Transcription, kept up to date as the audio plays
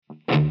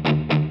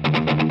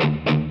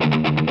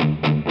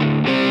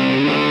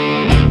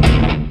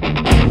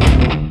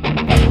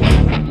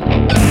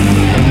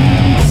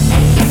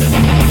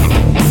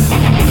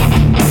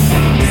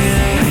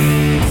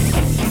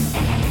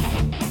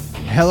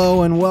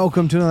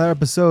Welcome to another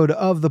episode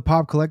of the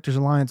Pop Collectors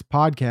Alliance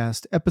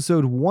podcast,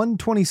 episode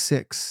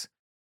 126,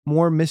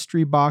 More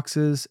Mystery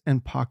Boxes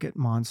and Pocket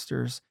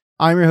Monsters.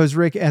 I'm your host,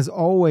 Rick, as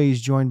always,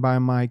 joined by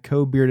my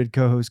co-bearded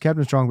co-host,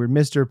 Captain Strongbeard,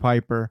 Mr.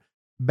 Piper,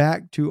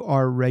 back to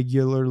our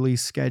regularly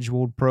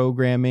scheduled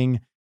programming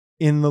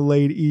in the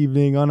late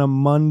evening on a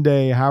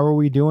Monday. How are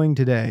we doing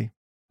today?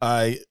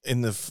 This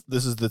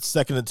is the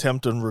second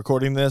attempt on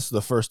recording this.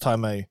 The first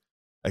time I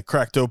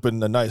cracked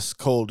open a nice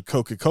cold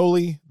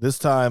Coca-Cola. This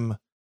time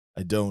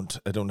I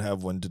don't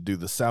have one to do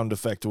the sound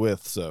effect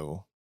with,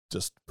 so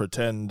just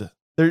pretend.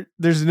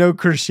 There's no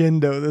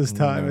crescendo this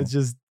time. No. It's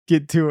just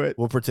get to it.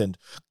 We'll pretend.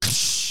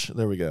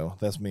 There we go.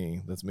 That's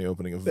me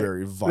opening a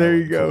very violent There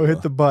you go. cola.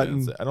 Hit the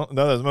button. I don't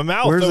know. That's my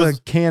mouth. Where's a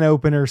can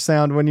opener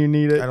sound when you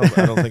need it?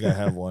 I don't think I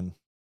have one.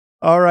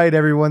 All right,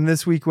 everyone.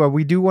 This week,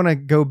 we do want to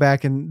go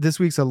back, and this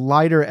week's a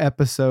lighter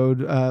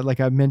episode,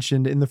 like I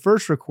mentioned in the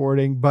first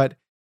recording, but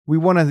we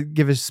want to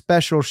give a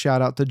special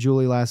shout out to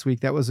Julie last week.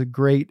 That was a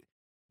great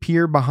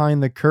peer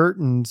behind the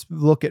curtains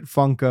look at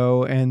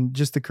Funko and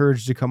just the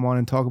courage to come on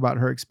and talk about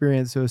her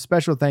experience. So a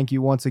special thank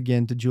you once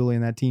again to Julie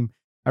and that team.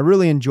 I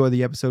really enjoyed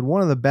the episode.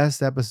 One of the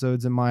best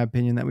episodes, in my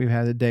opinion, that we've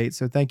had to date.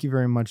 So thank you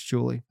very much,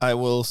 Julie. I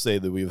will say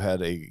that we've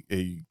had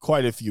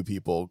quite a few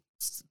people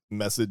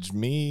message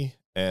me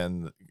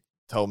and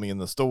tell me in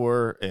the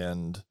store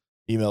and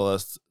email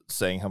us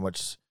saying how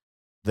much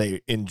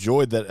they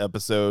enjoyed that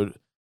episode.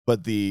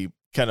 But the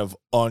kind of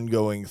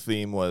ongoing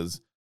theme was,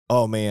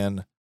 oh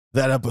man,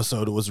 that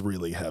episode was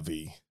really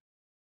heavy.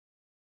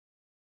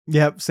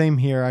 Yep, same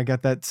here. I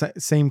got that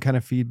same kind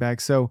of feedback.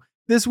 So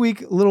this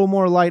week, a little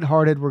more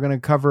lighthearted. We're going to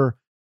cover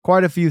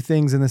quite a few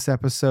things in this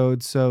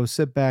episode. So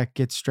sit back,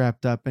 get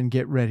strapped up, and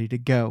get ready to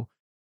go.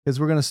 Because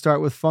we're going to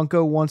start with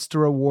Funko wants to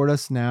reward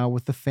us now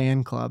with the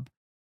fan club.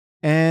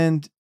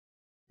 And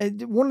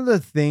one of the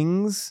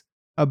things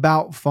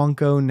about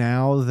Funko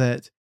now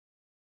that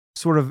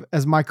sort of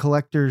as my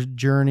collector's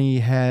journey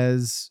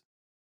has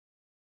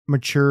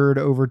matured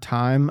over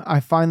time, I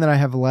find that I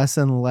have less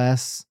and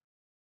less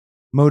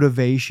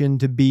motivation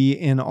to be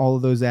in all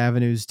of those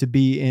avenues, to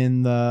be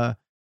in the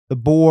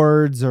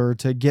boards or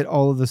to get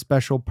all of the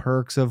special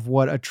perks of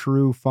what a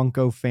true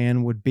Funko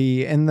fan would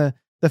be. And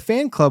the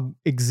fan club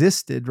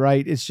existed,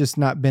 right? It's just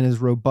not been as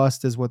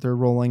robust as what they're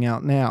rolling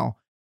out now.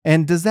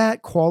 And does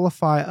that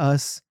qualify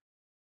us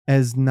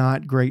as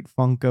not great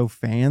Funko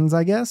fans,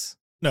 I guess?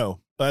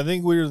 No, I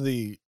think we're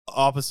the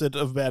opposite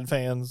of bad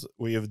fans.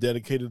 We have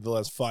dedicated the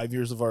last 5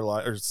 years of our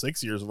life, or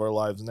 6 years of our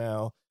lives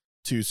now,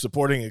 to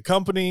supporting a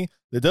company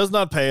that does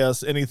not pay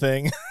us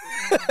anything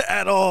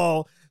at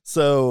all.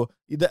 So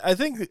I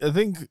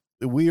think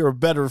we are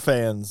better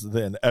fans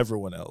than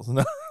everyone else.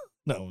 No,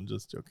 I'm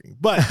just joking.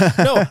 But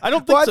no, I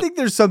don't think well, so. I think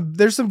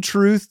there's some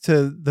truth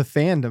to the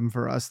fandom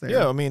for us there.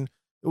 Yeah, I mean,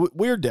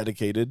 we're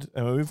dedicated.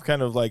 I mean, we've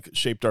kind of like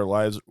shaped our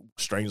lives,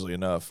 strangely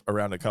enough,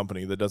 around a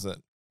company that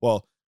doesn't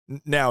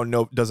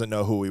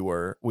know who we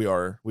were.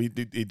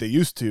 They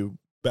used to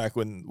back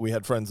when we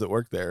had friends that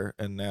worked there,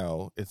 and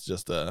now it's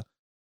just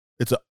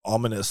it's an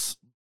ominous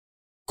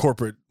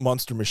corporate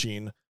monster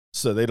machine.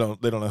 So they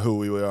don't know who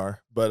we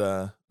are.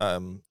 But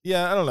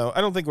yeah, I don't know.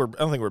 I don't think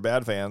we're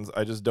bad fans.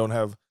 I just don't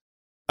have.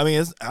 I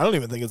mean, I don't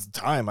even think it's the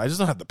time. I just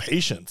don't have the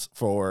patience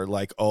for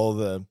like all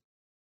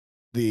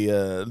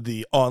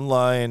the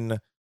online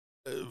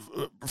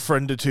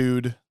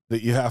frienditude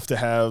that you have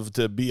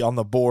to be on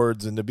the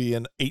boards and to be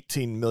in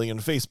 18 million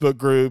Facebook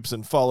groups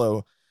and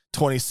follow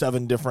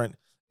 27 different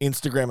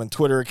Instagram and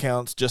Twitter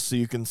accounts just so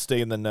you can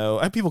stay in the know.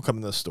 I have people come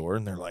in the store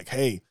and they're like,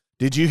 hey,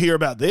 did you hear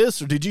about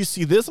this or did you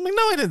see this? I'm like,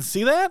 no, I didn't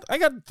see that. I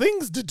got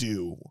things to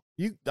do.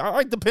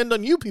 I depend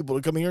on you people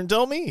to come here and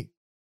tell me.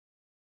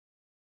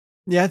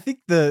 Yeah, I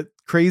think the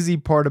crazy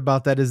part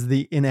about that is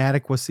the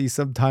inadequacy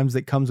sometimes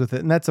that comes with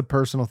it. And that's a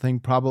personal thing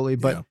probably,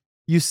 but yeah.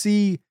 You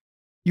see,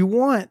 you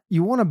want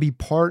to be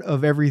part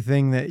of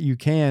everything that you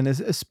can,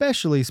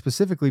 especially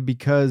specifically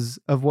because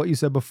of what you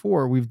said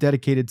before. We've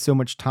dedicated so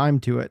much time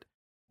to it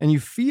and you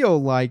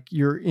feel like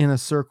you're in a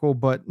circle,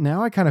 but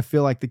now I kind of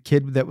feel like the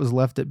kid that was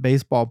left at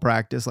baseball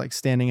practice, like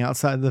standing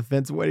outside the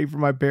fence waiting for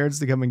my parents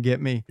to come and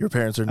get me. Your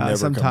parents are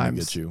never coming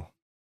to get you.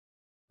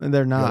 And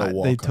they're not.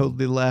 They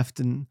totally left.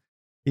 And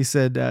he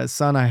said,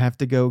 son, I have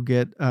to go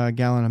get a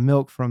gallon of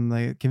milk from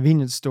the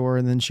convenience store,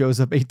 and then shows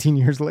up 18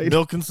 years later.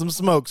 Milk and some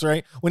smokes,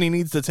 right? When he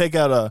needs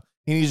to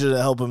he needs you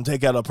to help him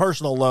take out a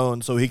personal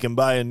loan so he can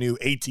buy a new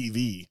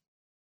ATV.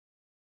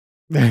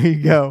 There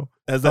you go.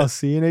 I'll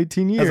see you in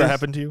 18 years. Has that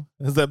happened to you?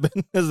 Has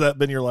that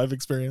been your life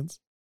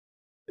experience?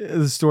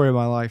 The story of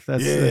my life.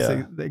 That's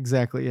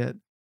exactly it.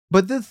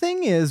 But the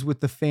thing is with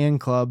the fan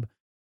club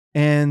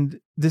and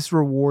this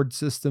reward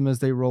system as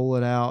they roll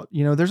it out,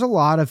 there's a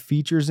lot of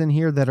features in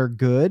here that are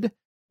good.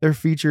 They're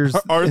features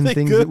and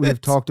things good? That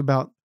we've talked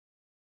about.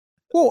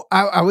 Well,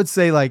 I would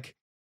say like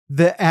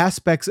the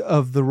aspects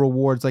of the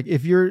rewards, like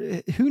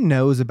who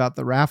knows about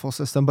the raffle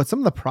system, but some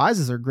of the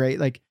prizes are great.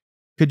 Like,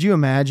 could you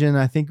imagine?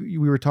 I think we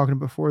were talking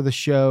before the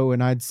show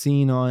and I'd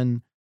seen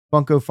on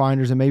Funko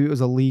Finders and maybe it was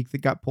a leak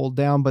that got pulled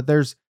down, but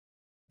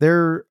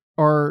there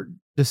are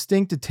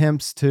distinct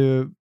attempts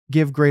to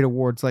give great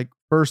awards, like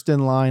first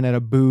in line at a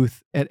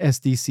booth at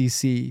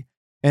SDCC.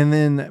 And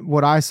then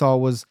what I saw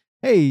was,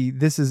 hey,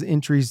 this is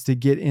entries to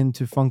get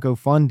into Funko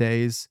Fun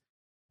Days.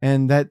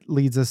 And that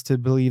leads us to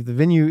believe the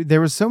venue.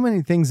 There was so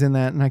many things in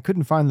that, and I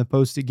couldn't find the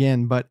post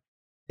again, but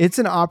it's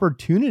an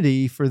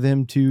opportunity for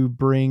them to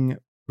bring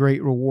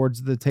great rewards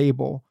to the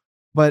table.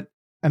 But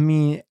I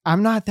mean,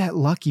 I'm not that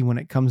lucky when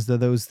it comes to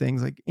those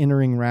things, like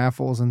entering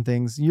raffles and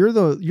things. You're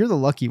the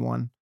lucky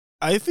one.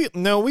 I feel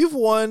no, we've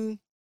won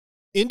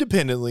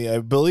independently. I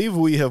believe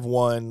we have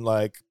won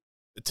like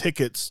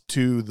tickets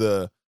to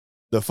the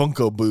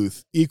Funko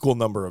booth equal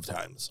number of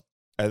times,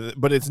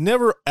 but it's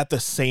never at the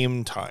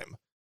same time.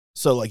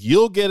 So like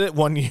you'll get it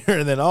one year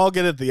and then I'll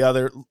get it the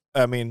other.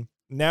 I mean,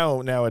 now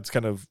it's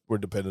kind of, we're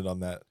dependent on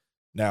that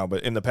now,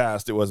 but in the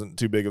past it wasn't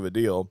too big of a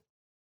deal.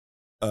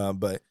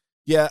 But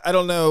yeah, I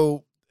don't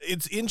know.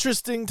 It's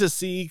interesting to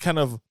see kind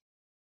of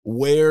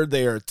where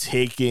they are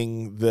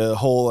taking the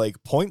whole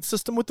like point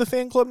system with the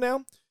fan club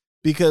now,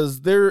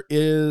 because there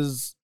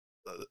is,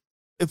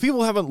 if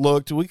people haven't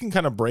looked, we can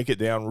kind of break it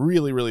down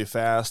really, really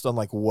fast on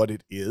like what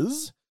it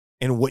is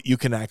and what you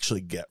can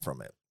actually get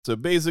from it. So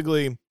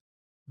basically,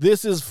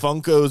 this is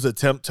Funko's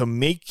attempt to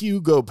make you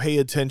go pay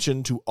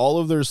attention to all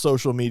of their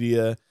social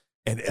media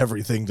and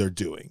everything they're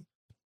doing.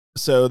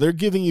 So they're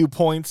giving you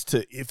points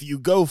to, if you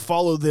go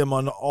follow them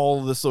on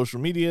all the social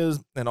medias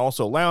and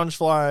also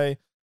Loungefly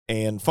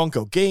and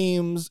Funko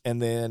Games.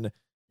 And then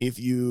if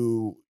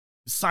you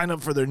sign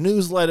up for their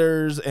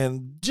newsletters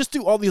and just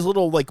do all these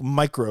little like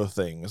micro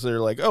things, they're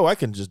like, oh, I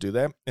can just do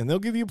that. And they'll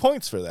give you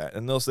points for that.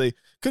 And they'll say,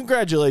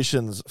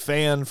 congratulations,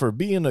 fan, for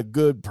being a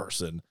good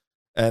person.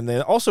 And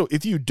then also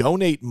if you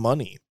donate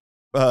money,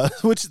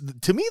 which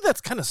to me,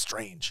 that's kind of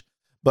strange,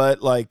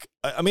 but like,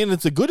 I mean,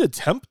 it's a good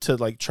attempt to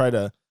like try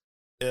to,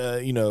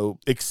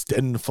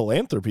 extend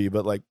philanthropy,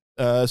 but like,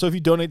 so if you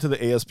donate to the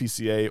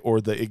ASPCA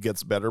or the It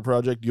Gets Better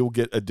project, you'll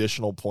get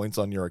additional points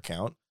on your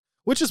account,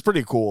 which is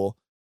pretty cool.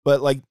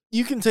 But like,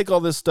 you can take all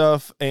this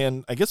stuff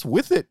and I guess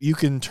with it, you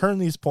can turn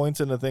these points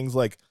into things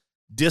like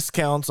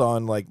discounts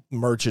on like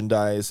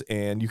merchandise,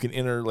 and you can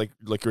enter, like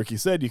Ricky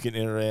said, you can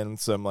enter in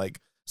some like,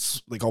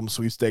 they call them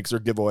sweepstakes or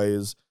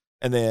giveaways.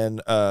 And then,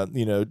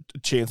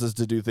 chances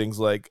to do things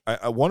like,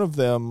 one of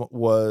them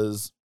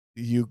was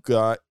you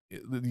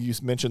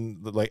mentioned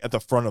like at the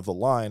front of the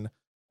line,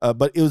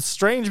 but it was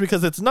strange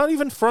because it's not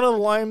even front of the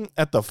line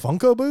at the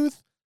Funko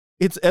booth.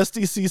 It's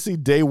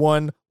SDCC day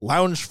one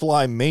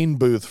Loungefly main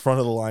booth, front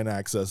of the line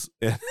access.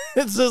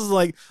 It's just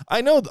like,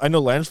 I know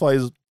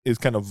Loungefly is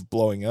kind of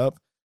blowing up,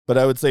 but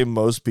I would say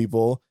most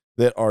people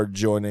that are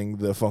joining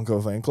the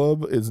Funko fan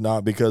club is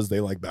not because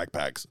they like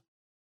backpacks.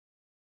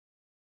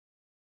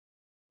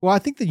 Well, I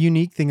think the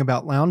unique thing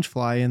about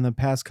Loungefly in the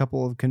past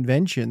couple of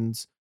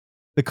conventions,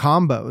 the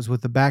combos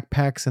with the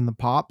backpacks and the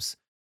pops,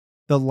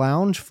 the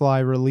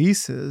Loungefly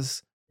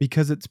releases,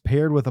 because it's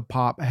paired with a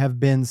pop, have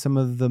been some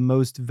of the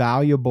most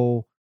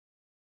valuable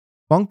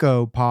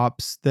Funko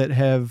pops that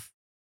have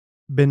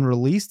been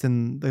released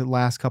in the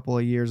last couple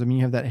of years. I mean,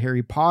 you have that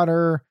Harry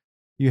Potter,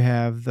 you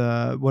have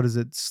the, what is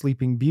it,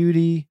 Sleeping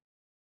Beauty?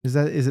 Is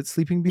it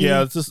Sleeping Beauty?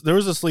 Yeah, there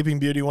was a Sleeping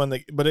Beauty one,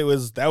 but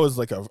that was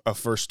like a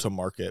first to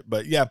market.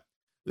 But yeah,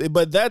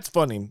 but that's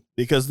funny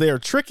because they are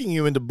tricking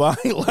you into buying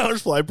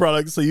Loungefly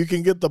products so you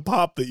can get the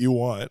pop that you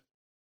want.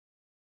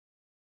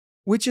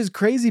 Which is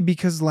crazy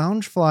because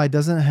Loungefly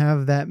doesn't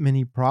have that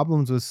many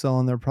problems with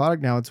selling their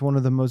product now. It's one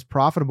of the most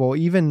profitable.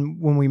 Even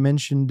when we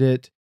mentioned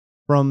it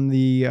from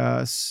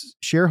the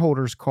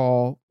shareholders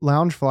call,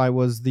 Loungefly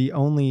was the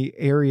only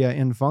area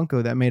in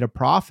Funko that made a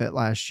profit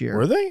last year.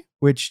 Were they?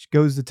 Which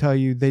goes to tell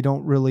you they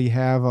don't really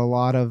have a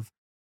lot of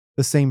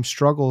the same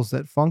struggles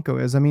that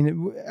Funko is. I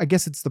mean, I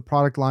guess it's the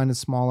product line is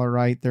smaller,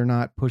 right? They're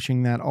not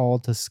pushing that all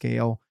to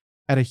scale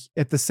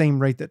at the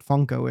same rate that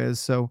Funko is.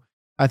 So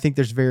I think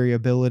there's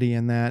variability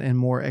in that and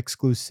more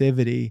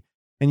exclusivity.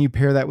 And you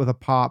pair that with a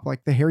pop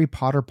like the Harry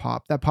Potter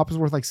pop. That pop is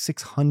worth like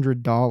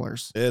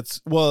 $600.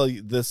 It's, well,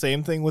 the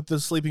same thing with the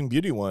Sleeping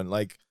Beauty one.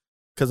 Like,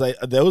 because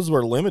those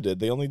were limited.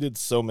 They only did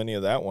so many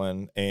of that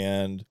one.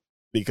 And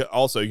because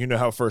also, you know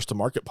how first to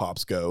market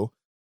pops go.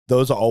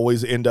 Those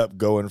always end up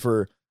going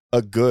for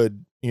a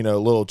good,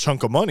 little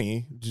chunk of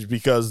money just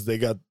because they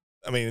got,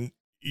 I mean,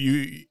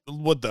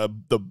 was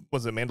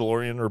it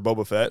Mandalorian or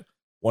Boba Fett?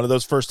 One of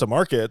those first to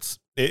markets,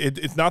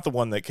 it's not the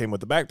one that came with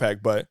the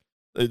backpack, but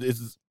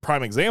it's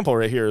prime example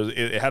right here.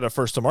 It had a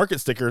first to market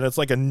sticker and it's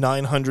like a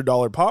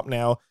 $900 pop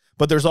now,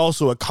 but there's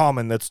also a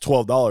common that's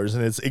 $12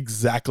 and it's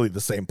exactly the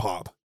same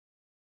pop.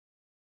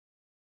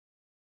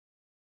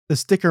 The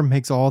sticker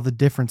makes all the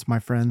difference, my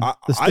friend.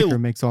 The sticker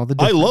makes all the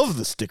difference. I love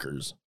the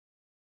stickers.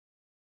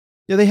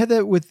 Yeah, they had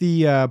that with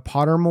the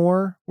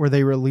Pottermore where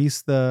they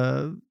released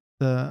the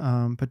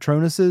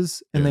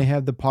Patronuses, and they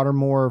had the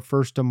Pottermore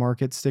first to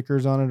market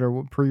stickers on it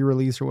or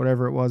pre-release or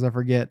whatever it was, I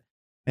forget.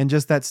 And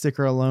just that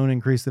sticker alone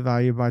increased the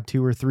value by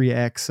 2 or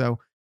 3x. So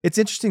it's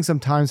interesting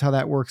sometimes how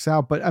that works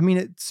out. But I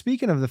mean,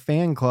 speaking of the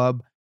fan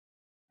club,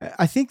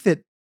 I think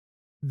that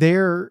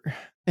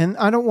and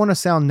I don't want to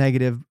sound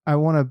negative. I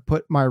want to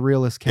put my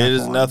realist cap on. It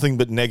is nothing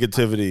but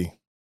negativity.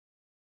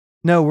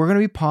 No, we're going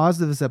to be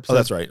positive this episode. Oh,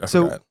 that's right. I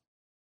forgot.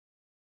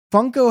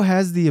 Funko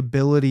has the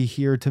ability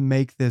here to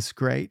make this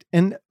great.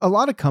 And a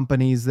lot of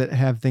companies that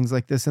have things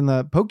like this in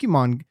the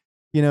Pokemon,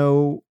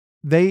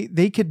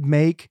 they could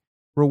make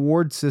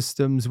reward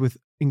systems with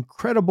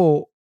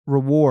incredible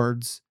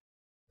rewards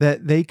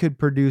that they could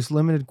produce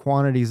limited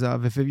quantities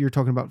of if you're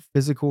talking about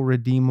physical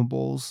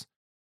redeemables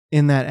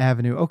in that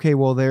avenue. Okay,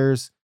 well,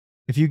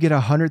 if you get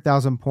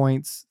 100,000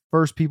 points,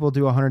 first people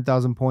do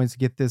 100,000 points to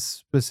get this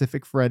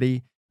specific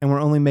Freddy, and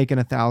we're only making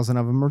 1,000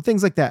 of them or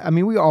things like that. I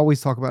mean, we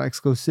always talk about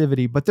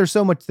exclusivity, but there's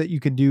so much that you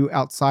can do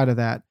outside of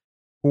that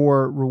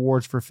for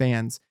rewards for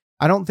fans.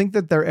 I don't think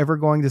that they're ever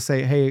going to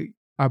say, hey,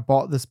 I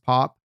bought this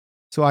pop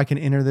so I can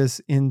enter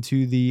this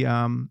into the,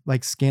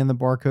 scan the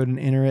barcode and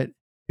enter it,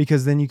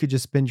 because then you could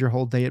just spend your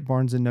whole day at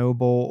Barnes &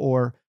 Noble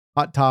or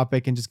Hot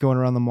Topic and just going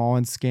around the mall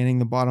and scanning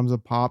the bottoms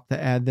of pop to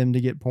add them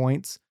to get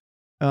points.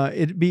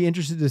 It'd be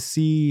interesting to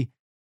see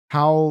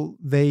how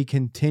they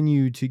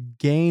continue to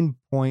gain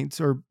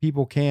points, or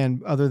people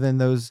can, other than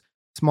those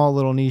small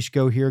little niche,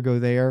 go here, go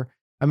there.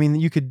 I mean,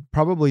 you could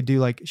probably do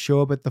like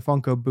show up at the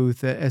Funko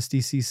booth at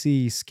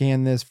SDCC,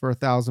 scan this for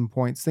 1,000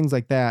 points, things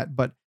like that.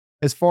 But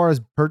as far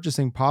as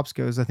purchasing pops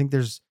goes, I think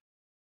there's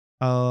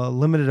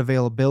limited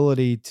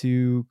availability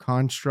to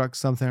construct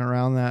something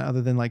around that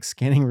other than like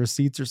scanning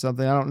receipts or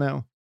something. I don't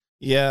know.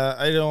 Yeah,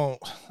 I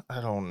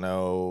don't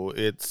know.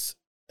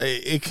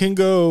 They could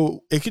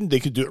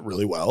do it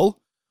really well,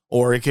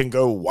 or it can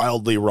go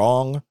wildly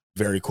wrong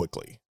very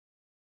quickly.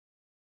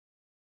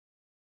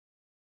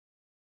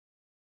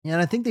 Yeah,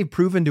 and I think they've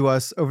proven to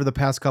us over the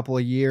past couple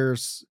of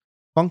years,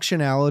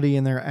 functionality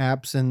in their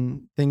apps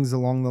and things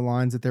along the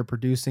lines that they're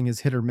producing is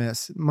hit or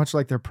miss, much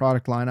like their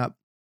product lineup.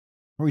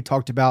 We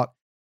talked about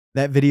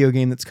that video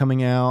game that's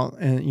coming out,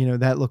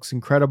 and that looks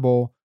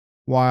incredible,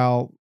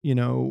 while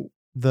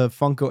the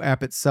Funko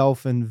app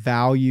itself and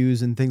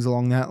values and things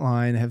along that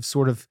line have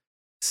sort of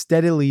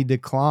steadily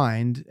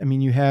declined. I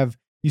mean, you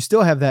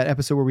still have that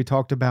episode where we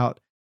talked about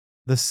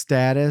the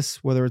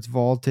status, whether it's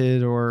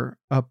vaulted or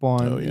up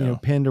on,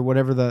 pinned or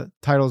whatever the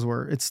titles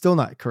were. It's still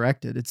not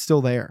corrected. It's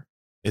still there.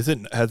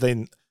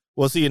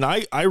 Well, see, and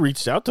I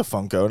reached out to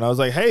Funko and I was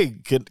like, hey,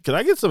 could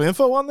I get some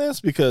info on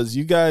this? Because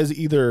you guys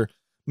either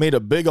made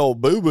a big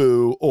old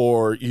boo-boo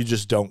or you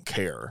just don't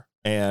care.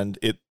 And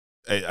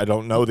I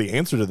don't know the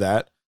answer to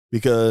that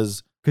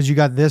because you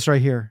got this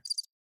right here.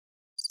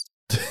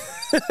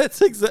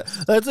 That's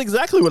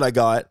exactly what I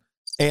got.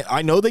 And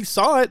I know they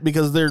saw it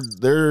because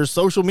they're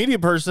social media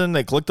person.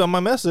 They clicked on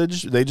my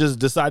message. They just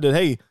decided,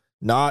 hey,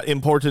 not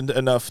important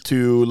enough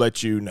to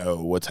let you know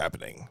what's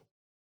happening.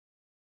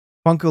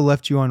 Funko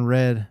left you on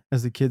red,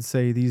 as the kids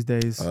say these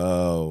days.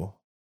 Oh,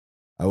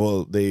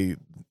 don't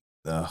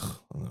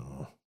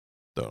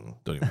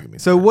even give me.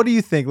 So what do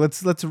you think?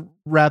 Let's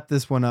wrap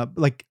this one up.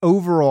 Like,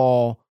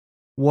 overall,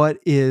 what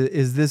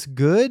is this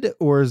good,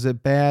 or is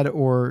it bad,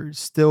 or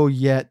still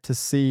yet to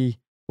see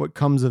what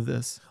comes of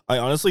this? I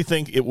honestly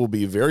think it will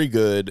be very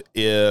good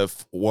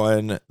if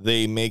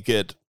they make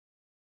the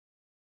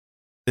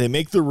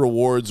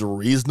rewards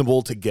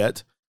reasonable to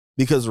get,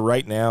 because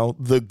right now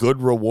the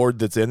good reward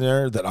that's in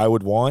there that I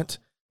would want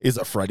is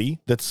a Freddy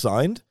that's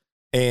signed,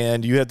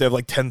 and you have to have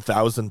like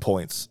 10,000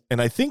 points.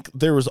 And I think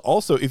there was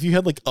also, if you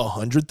had like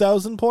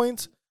 100,000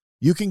 points,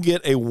 you can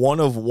get a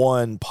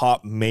 1-of-1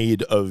 pop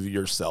made of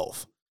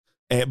yourself.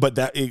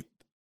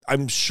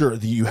 I'm sure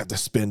that you have to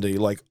spend a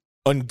like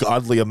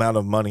ungodly amount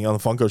of money on the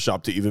Funko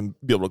shop to even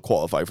be able to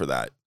qualify for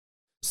that.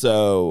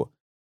 So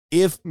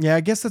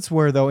I guess that's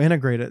where they'll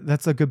integrate it.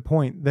 That's a good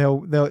point.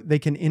 They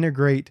can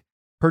integrate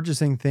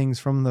purchasing things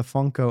from the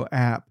Funko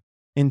app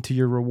into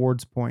your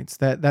rewards points.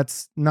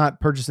 That's not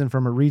purchasing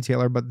from a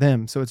retailer, but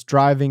them. So it's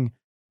driving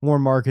more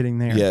marketing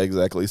there. Yeah,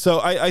 exactly. So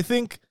I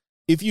think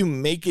if you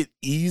make it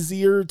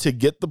easier to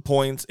get the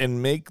points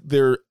and make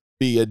there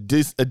be a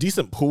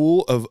decent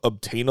pool of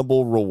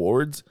obtainable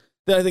rewards,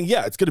 then I think,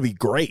 yeah, it's going to be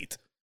great.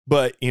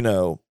 But,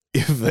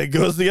 if it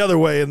goes the other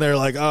way and they're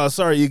like, oh,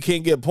 sorry, you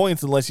can't get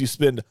points unless you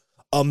spend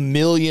 $1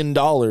 million,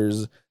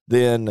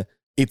 then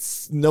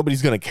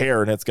nobody's going to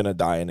care and it's going to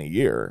die in a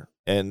year.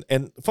 And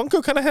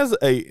Funko kind of has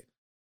a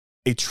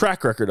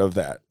track record of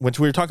that. When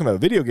we were talking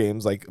about video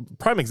games, like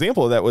prime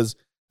example of that was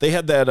they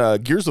had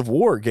that Gears of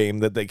War game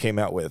that they came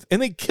out with,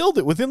 and they killed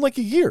it within like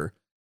a year.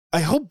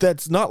 I hope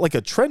that's not like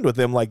a trend with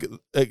them. Like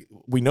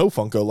we know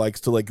Funko likes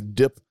to like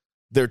dip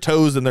their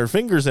toes and their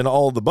fingers in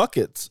all the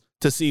buckets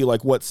to see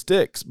like what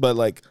sticks, but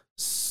like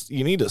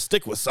you need to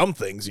stick with some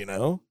things,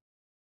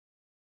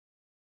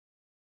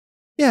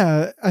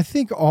 Yeah, I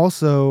think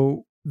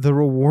also the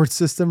reward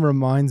system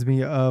reminds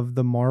me of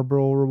the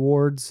Marlboro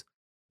rewards.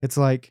 It's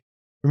like,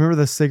 remember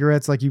the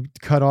cigarettes, like you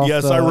cut off?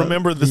 Yes, I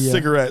remember the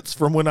cigarettes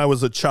from when I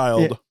was a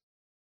child.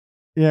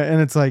 Yeah,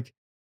 and it's like,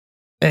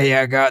 hey,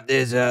 I got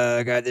this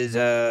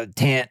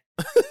tent.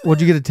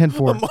 What'd you get a tent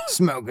for?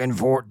 Smoking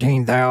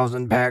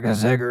 14,000 pack of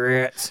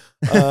cigarettes.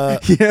 Yeah.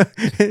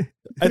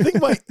 I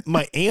think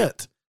my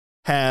aunt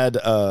had,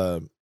 I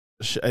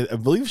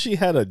believe she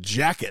had a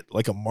jacket,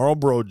 like a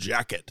Marlboro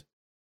jacket.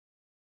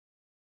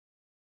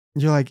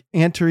 You're like,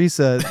 Aunt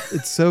Teresa,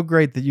 it's so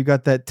great that you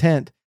got that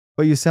tent,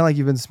 but you sound like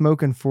you've been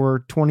smoking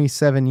for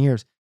 27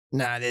 years.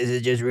 Nah, this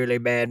is just really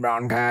bad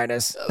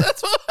bronchitis.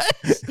 That's what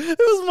it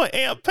was. My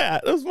Aunt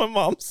Pat. It was my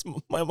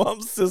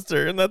mom's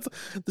sister, and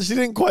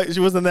she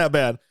wasn't that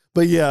bad.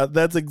 But yeah,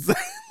 that's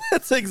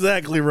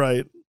exactly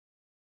right.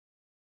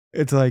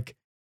 It's like,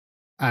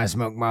 I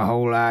smoked my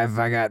whole life.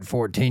 I got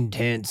 14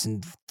 tents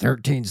and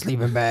 13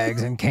 sleeping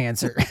bags and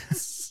cancer.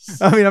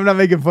 I mean, I'm not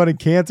making fun of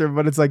cancer,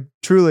 but it's like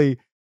truly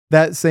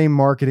that same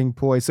marketing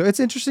ploy. So it's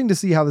interesting to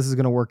see how this is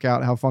going to work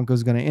out, how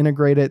Funko's going to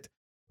integrate it.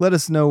 Let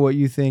us know what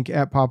you think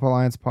at Pop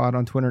Alliance Pod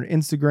on Twitter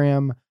and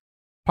Instagram,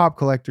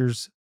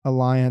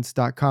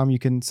 popcollectorsalliance.com. You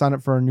can sign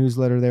up for our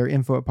newsletter there,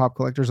 info at Pop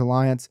Collectors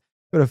Alliance.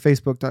 Go to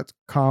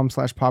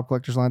facebook.com/Pop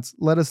Collectors Alliance.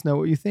 Let us know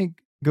what you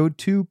think. Go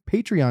to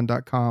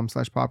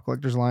patreon.com/Pop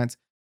Collectors Alliance.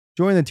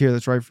 Join the tier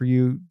that's right for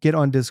you. Get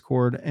on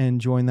Discord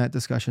and join that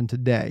discussion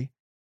today.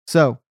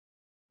 So,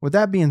 with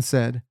that being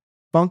said,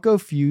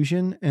 Funko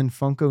Fusion and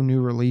Funko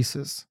new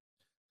releases.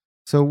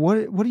 So,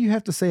 what do you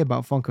have to say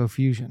about Funko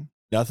Fusion?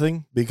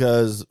 Nothing,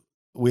 because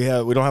we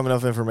don't have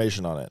enough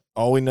information on it.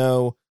 All we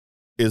know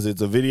is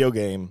it's a video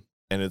game,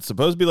 and it's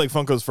supposed to be like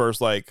Funko's first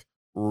like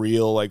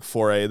real like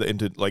foray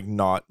into like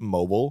not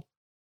mobile.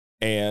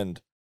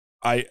 And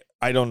I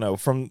don't know,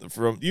 from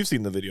you've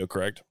seen the video,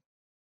 correct?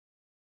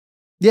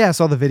 Yeah, I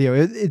saw the video.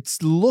 It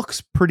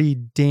looks pretty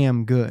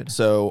damn good.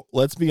 So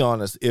let's be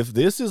honest. If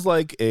this is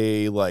like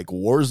a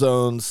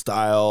Warzone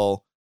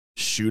style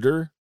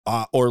shooter,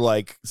 or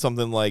like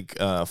something like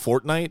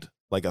Fortnite,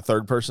 like a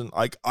third person,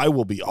 like I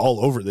will be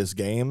all over this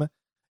game.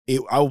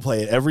 I will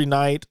play it every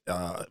night.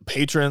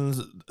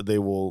 Patrons, they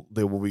will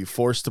be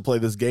forced to play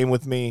this game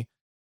with me.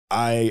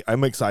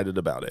 I'm excited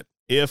about it.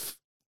 If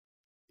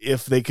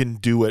they can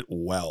do it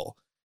well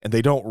and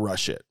they don't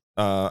rush it.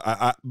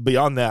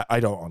 Beyond that, I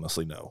don't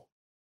honestly know.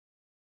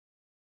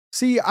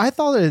 See, I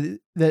thought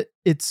that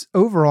it's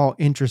overall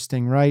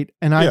interesting, right?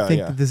 And I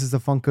think that this is a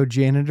Funko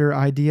janitor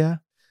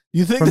idea.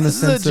 You think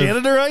this is a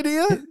janitor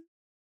idea?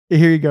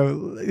 Here you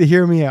go.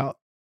 Hear me out.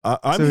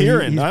 I'm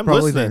hearing. I'm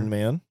listening,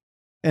 man.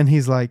 And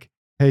he's like,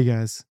 hey,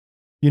 guys,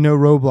 you know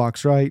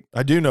Roblox, right?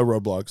 I do know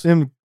Roblox.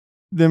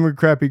 Them were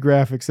crappy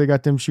graphics. They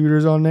got them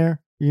shooters on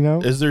there, you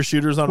know? Is there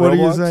shooters on Roblox? What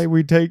do you say?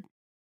 We take,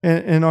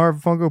 and our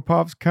Funko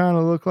Pops kind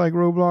of look like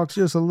Roblox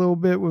just a little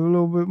bit with a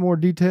little bit more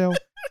detail.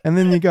 And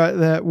then you got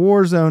that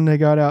Warzone they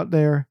got out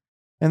there.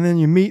 And then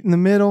you meet in the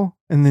middle.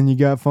 And then you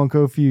got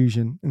Funko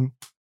Fusion. And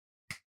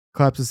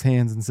claps his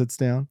hands and sits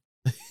down.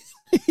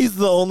 He's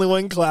the only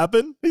one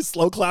clapping. He's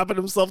slow clapping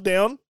himself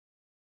down.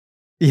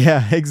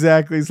 Yeah,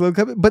 exactly. Slow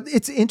clapping. But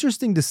it's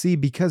interesting to see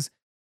because,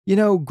 you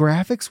know,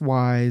 graphics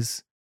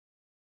wise,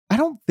 I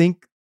don't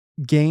think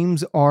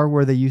games are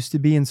where they used to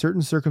be. In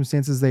certain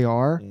circumstances, they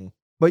are.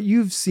 But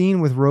you've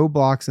seen with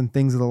Roblox and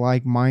things of the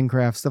like,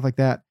 Minecraft, stuff like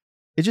that.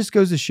 It just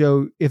goes to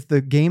show if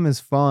the game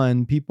is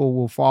fun, people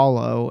will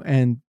follow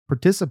and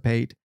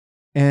participate.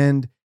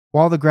 And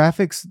while the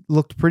graphics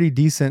looked pretty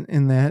decent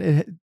in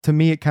that, to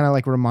me, it kind of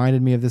like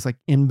reminded me of this like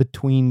in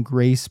between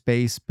gray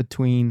space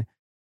between,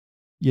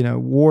 you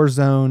know,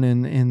 Warzone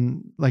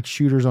and like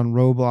shooters on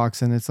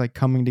Roblox. And it's like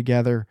coming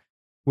together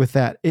with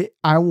that.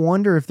 I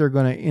wonder if they're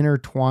going to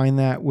intertwine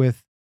that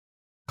with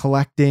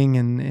collecting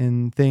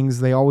and things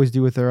they always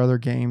do with their other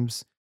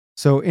games.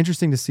 So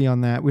interesting to see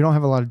on that. We don't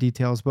have a lot of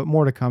details, but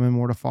more to come and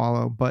more to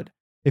follow. But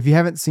if you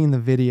haven't seen the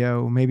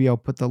video, maybe I'll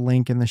put the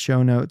link in the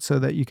show notes so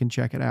that you can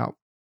check it out.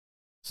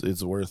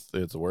 It's worth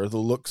a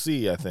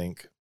look-see, I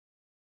think.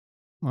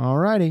 All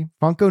righty.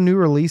 Funko new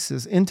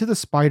releases. Into the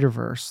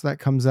Spider-Verse. That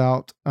comes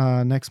out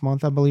next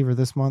month, I believe, or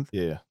this month.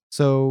 Yeah.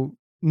 So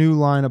new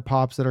line of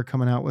pops that are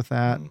coming out with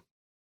that.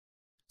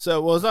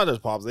 So, well, it's not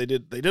just pops. They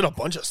did a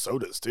bunch of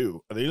sodas,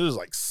 too. I think there's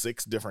like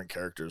 6 different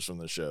characters from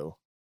the show.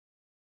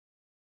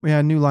 We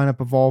had a new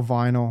lineup of all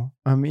vinyl.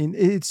 I mean,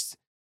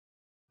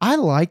 I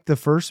like the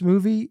first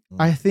movie.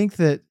 I think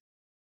that,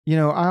 you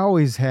know, I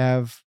always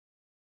have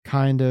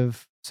kind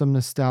of some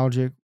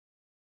nostalgic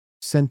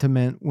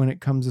sentiment when it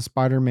comes to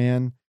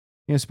Spider-Man.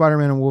 You know,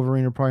 Spider-Man and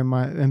Wolverine are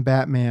probably and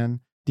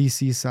Batman,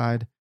 DC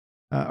side,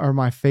 are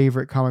my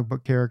favorite comic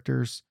book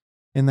characters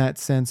in that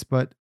sense.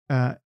 But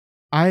I've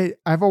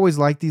always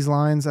liked these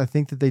lines. I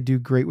think that they do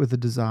great with the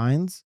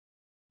designs.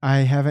 I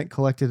haven't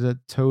collected a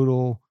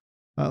total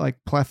like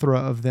plethora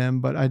of them,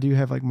 but I do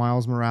have like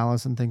Miles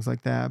Morales and things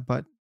like that.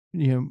 But,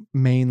 you know,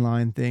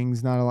 mainline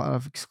things, not a lot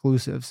of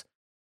exclusives.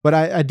 But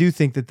I do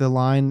think that the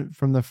line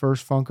from the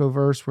first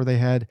Funkoverse where they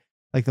had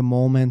like the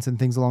moments and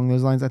things along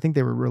those lines, I think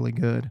they were really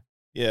good.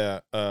 Yeah.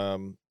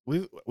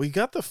 We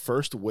got the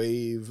first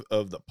wave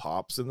of the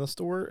pops in the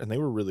store and they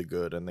were really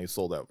good and they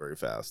sold out very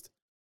fast.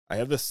 I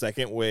have the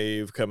second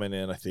wave coming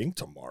in, I think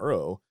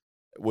tomorrow,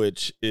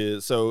 which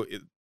is,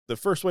 the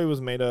first wave was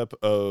made up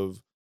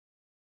of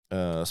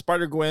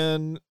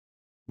Spider-Gwen,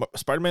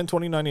 Spider-Man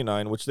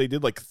 2099, which they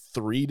did like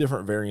 3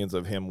 different variants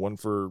of him, one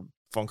for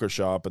Funko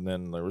Shop, and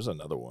then there was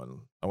another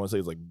one. I want to say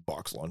it's like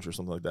Box Lunch or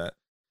something like that.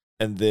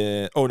 And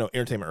then, oh no,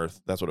 Entertainment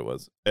Earth. That's what it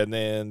was. And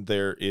then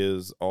there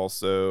is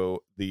also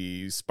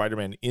the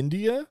Spider-Man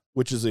India,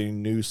 which is a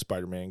new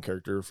Spider-Man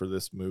character for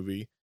this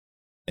movie.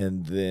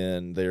 And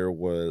then there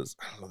was,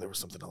 I don't know, there was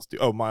something else too.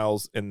 Oh,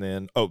 Miles. And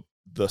then,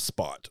 The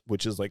Spot,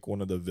 which is like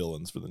one of the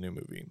villains for the new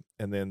movie.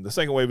 And then the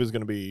second wave is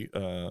going to be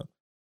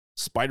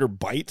Spider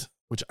Bite,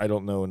 which I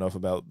don't know enough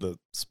about the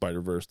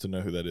Spider-Verse to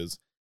know who that is.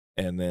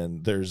 And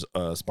then there's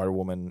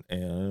Spider-Woman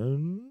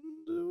and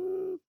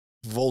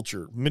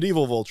Vulture,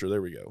 Medieval Vulture.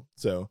 There we go.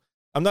 So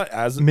I'm not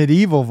as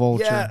Medieval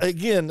Vulture. Yeah,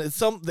 again, it's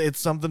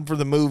something for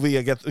the movie.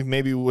 I guess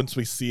maybe once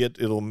we see it,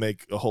 it'll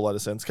make a whole lot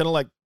of sense. Kind of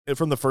like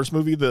from the first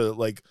movie, the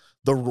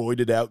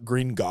roided out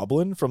Green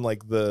Goblin from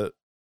like the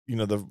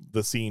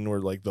scene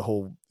where like the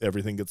whole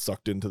everything gets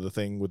sucked into the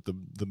thing with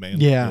the man.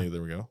 Yeah.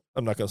 There we go.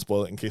 I'm not gonna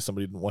spoil it in case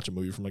somebody didn't watch a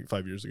movie from like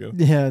 5 years ago.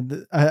 Yeah,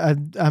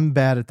 I'm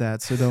bad at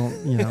that, so don't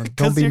don't be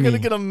Because you're gonna me.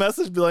 get a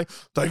message be like,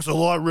 "Thanks a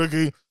lot,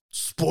 Ricky."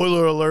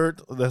 Spoiler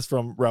alert. That's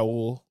from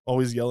Raul,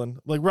 always yelling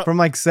like From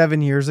like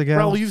 7 years ago.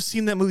 Raul, you've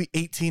seen that movie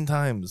 18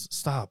 times.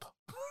 Stop.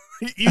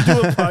 You do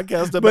a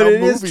podcast about but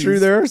it movies. is true.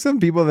 There are some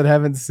people that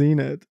haven't seen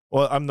it.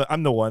 Well,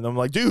 I'm the one. I'm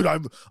like, dude,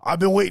 I've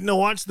been waiting to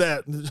watch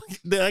that.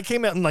 That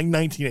came out in like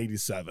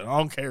 1987. I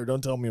don't care.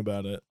 Don't tell me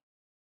about it.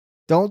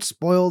 Don't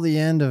spoil the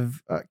end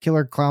of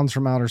Killer Clowns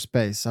from Outer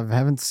Space. I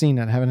haven't seen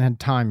it. Haven't had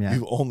time yet.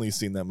 You've only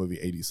seen that movie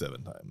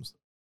 87 times.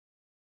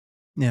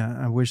 Yeah,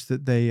 I wish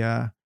that they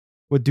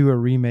would do a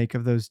remake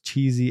of those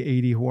cheesy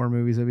 80 horror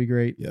movies. That'd be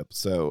great. Yep.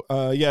 So,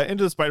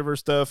 into the Spider-Verse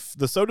stuff.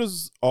 The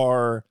sodas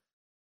are,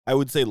 I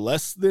would say,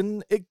 less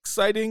than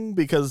exciting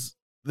because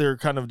they're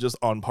kind of just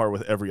on par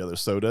with every other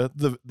soda.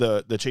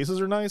 The chases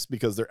are nice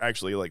because they're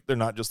actually like, they're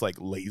not just like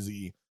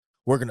lazy.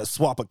 We're going to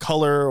swap a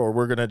color or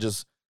we're going to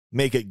just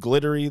make it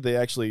glittery. They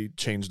actually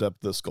changed up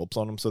the sculpts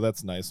on them. So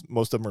that's nice.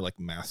 Most of them are like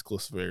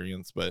maskless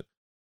variants,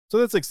 so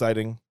that's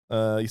exciting.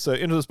 So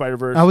Into the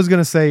Spider-Verse. I was going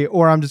to say,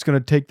 or I'm just going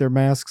to take their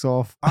masks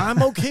off.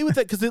 I'm okay with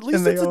that because at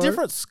least it's a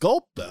different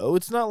sculpt though.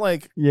 It's not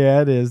like.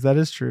 Yeah, it is. That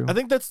is true. I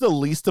think that's the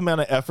least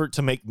amount of effort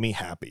to make me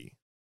happy.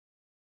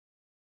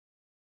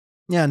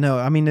 Yeah, no,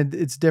 I mean,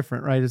 it's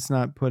different, right? It's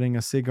not putting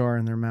a cigar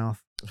in their mouth.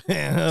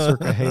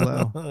 Circa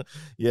Halo.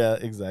 Yeah,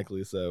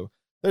 exactly. So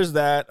there's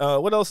that.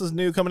 What else is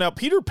new coming out?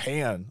 Peter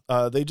Pan.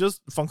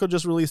 Funko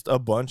just released a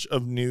bunch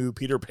of new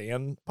Peter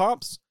Pan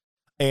pops,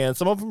 and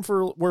some of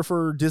them were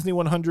for Disney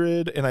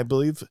 100, and I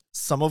believe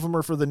some of them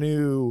are for the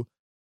new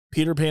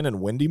Peter Pan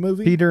and Wendy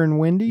movie. Peter and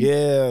Wendy?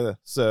 Yeah.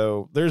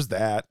 So there's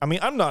that. I mean,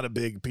 I'm not a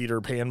big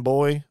Peter Pan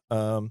boy.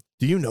 Do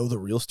you know the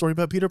real story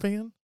about Peter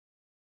Pan?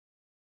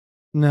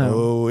 No.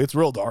 Oh, it's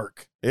real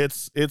dark.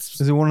 Is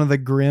it one of the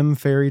grim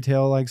fairy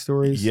tale like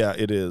stories? Yeah,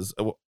 it is.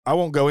 I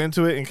won't go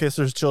into it in case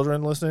there's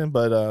children listening,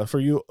 but for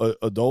you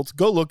adults,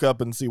 go look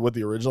up and see what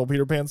the original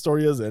Peter Pan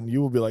story is, and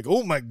you will be like,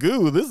 "Oh my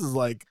goo, this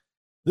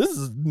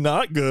is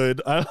not good."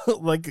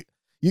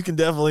 You can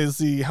definitely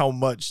see how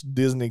much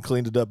Disney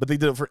cleaned it up, but they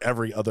did it for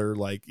every other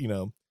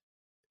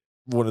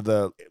one of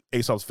the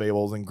Aesop's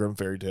Fables and Grimm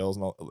fairy tales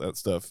and all that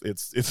stuff.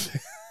 It's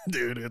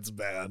dude, it's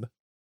bad.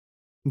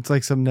 It's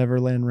like some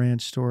Neverland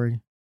Ranch story.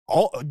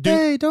 Dude,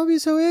 hey, don't be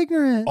so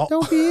ignorant.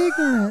 Don't be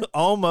ignorant.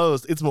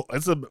 Almost. It's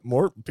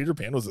more Peter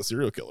Pan was a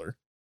serial killer.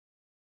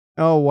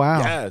 Oh, wow.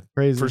 Yeah,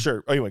 crazy. For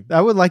sure. Anyway, I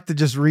would like to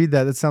just read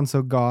that. That sounds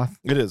so goth.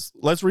 It is.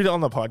 Let's read it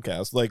on the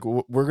podcast. Like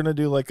we're going to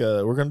do like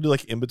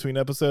in between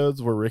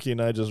episodes where Ricky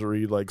and I just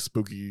read like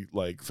spooky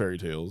like fairy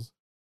tales.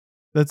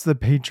 That's the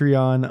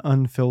Patreon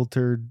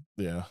unfiltered.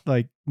 Yeah.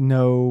 Like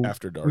no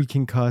after dark. We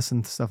can cuss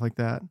and stuff like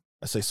that.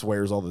 I say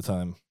swears all the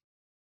time.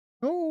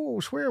 Oh,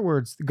 swear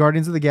words.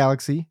 Guardians of the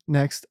Galaxy.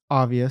 Next,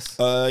 obvious.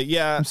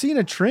 Yeah. I'm seeing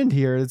a trend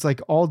here. It's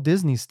like all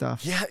Disney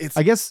stuff. Yeah,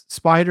 I guess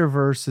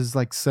Spider-Verse is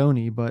like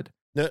Sony, but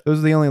those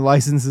are the only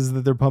licenses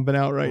that they're pumping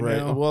out right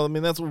now. Well, I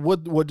mean, that's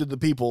what did the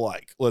people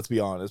like? Let's be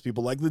honest.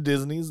 People like the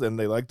Disneys and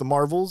they like the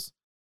Marvels,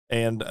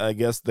 and I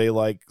guess they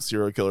like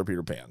serial killer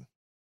Peter Pan.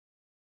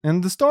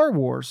 And the Star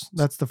Wars.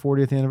 That's the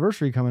 40th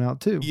anniversary coming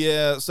out too.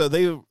 Yeah, so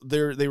they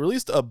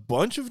released a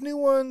bunch of new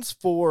ones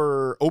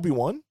for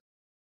Obi-Wan.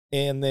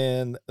 And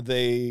then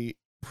they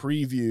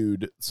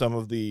previewed some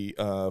of the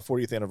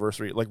 40th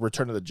anniversary, like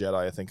Return of the Jedi,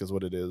 I think is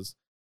what it is.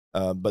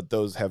 But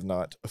those have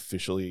not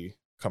officially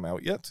come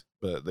out yet,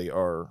 but they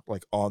are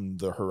like on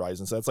the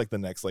horizon. So that's like the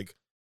next, like,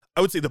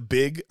 I would say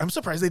I'm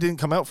surprised they didn't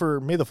come out for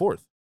May the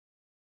 4th.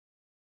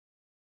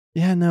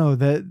 Yeah, no,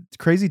 that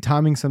crazy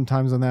timing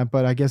sometimes on that,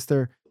 but I guess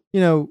they're,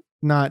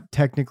 not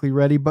technically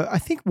ready. But I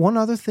think one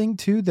other thing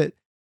too that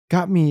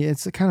got me,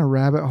 it's a kind of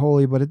rabbit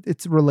hole-y, but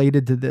it's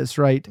related to this,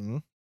 right? Mm-hmm.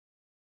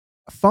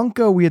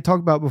 Funko, we had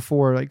talked about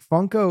before, like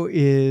Funko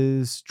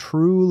is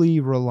truly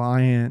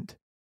reliant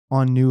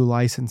on new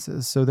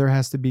licenses. So there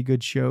has to be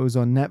good shows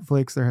on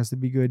Netflix. There has to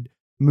be good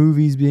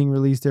movies being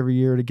released every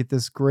year to get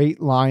this great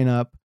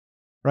lineup,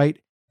 right?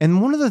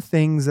 And one of the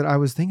things that I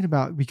was thinking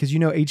about, because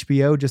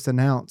HBO just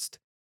announced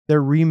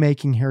they're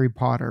remaking Harry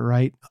Potter,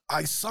 right?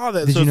 I saw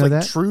that. Did so you it's know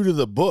like that? true to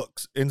the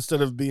books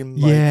instead of being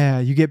like... Yeah,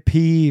 you get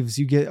Peeves.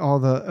 You get all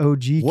the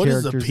OG what characters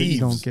is a that you Peeves?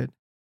 don't get.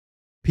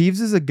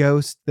 Peeves is a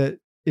ghost that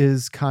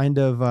is kind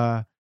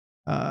of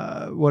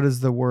what is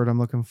the word I'm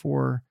looking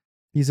for?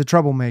 He's a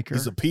troublemaker.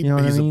 He's a peep. You know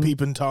what He's I mean? a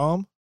peeping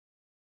Tom.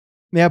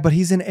 Yeah, but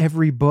he's in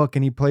every book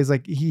and he plays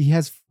like he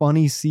has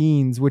funny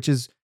scenes, which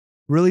is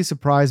really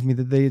surprised me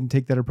that they didn't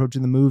take that approach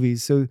in the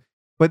movies. So,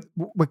 but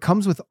what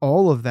comes with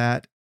all of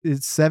that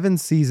is 7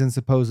 seasons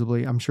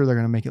supposedly. I'm sure they're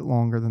going to make it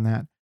longer than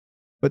that,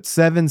 but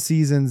 7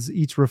 seasons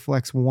each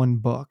reflects one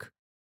book,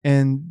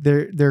 and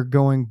they're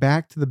going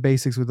back to the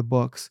basics with the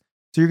books.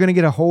 So you're going to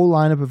get a whole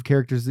lineup of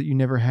characters that you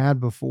never had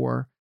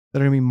before that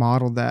are going to be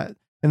modeled that,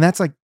 and that's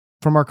like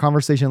from our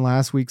conversation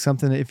last week.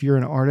 Something that if you're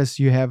an artist,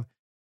 you have.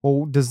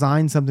 Well,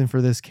 design something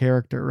for this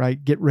character,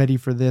 right? Get ready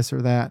for this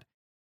or that.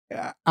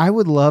 I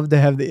would love to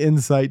have the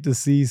insight to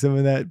see some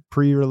of that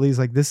pre-release.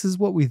 Like, this is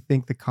what we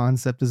think the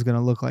concept is going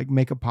to look like.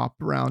 Make a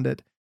pop around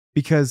it.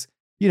 Because,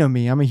 you know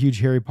me, I'm a huge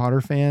Harry Potter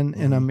fan,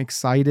 and I'm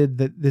excited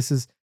that this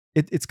is,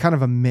 it's kind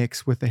of a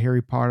mix with the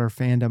Harry Potter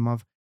fandom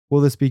of,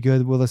 will this be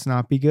good? Will this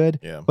not be good?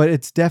 Yeah. But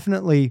it's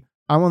definitely,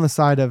 I'm on the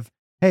side of,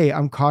 hey,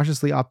 I'm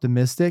cautiously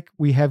optimistic.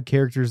 We have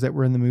characters that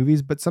were in the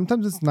movies, but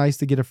sometimes it's nice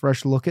to get a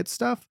fresh look at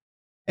stuff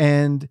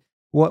and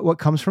what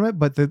comes from it.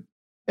 But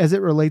as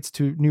it relates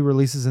to new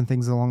releases and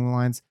things along the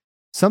lines,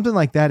 something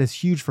like that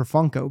is huge for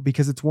Funko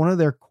because it's one of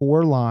their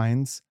core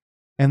lines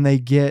and they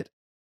get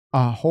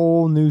a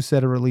whole new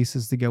set of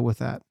releases to go with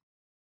that.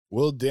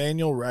 Will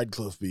Daniel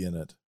Radcliffe be in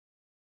it?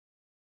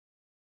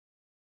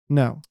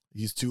 No.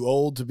 He's too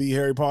old to be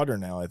Harry Potter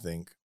now, I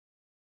think.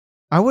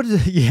 I would,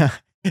 yeah.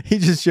 He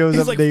just shows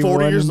He's up like day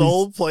 40 one years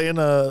old playing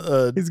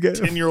a he's got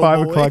 10-year-old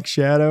 5 boy. o'clock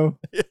shadow.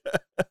 Yeah.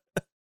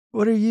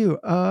 What are you?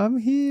 I'm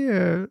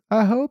here.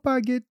 I hope I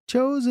get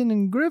chosen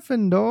in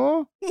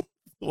Gryffindor.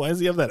 Why does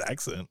he have that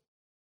accent?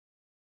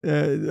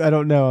 I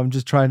don't know. I'm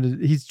just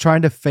he's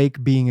trying to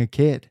fake being a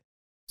kid.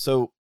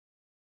 So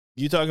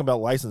you talking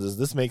about licenses.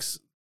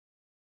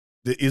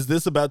 Is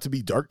this about to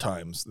be dark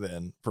times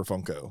then for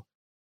Funko?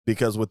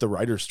 Because with the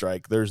writer's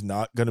strike, there's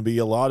not going to be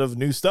a lot of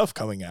new stuff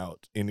coming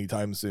out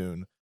anytime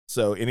soon.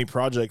 So any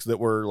projects that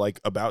were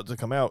like about to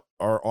come out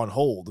are on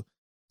hold.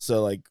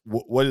 So like,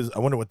 I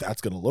wonder what that's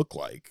going to look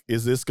like.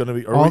 Is this going to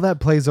be that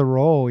plays a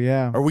role?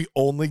 Yeah. Are we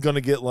only going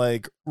to get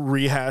like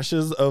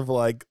rehashes of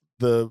like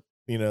they're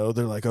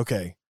like,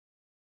 okay,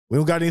 we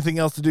don't got anything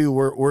else to do.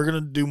 We're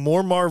going to do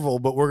more Marvel,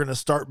 but we're going to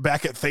start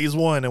back at phase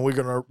 1 and we're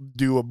going to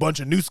do a bunch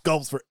of new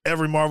sculpts for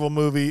every Marvel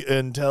movie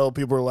until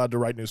people are allowed to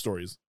write new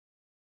stories.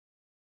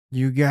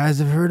 You guys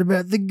have heard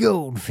about the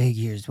gold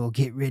figures. Well,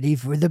 get ready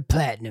for the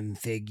platinum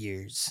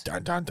figures.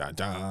 Dun, dun, dun,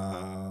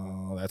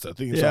 dun. That's a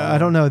theme song. Yeah, I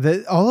don't know.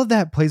 All of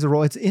that plays a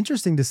role. It's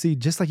interesting to see,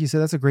 just like you said,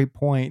 that's a great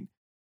point.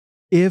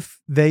 If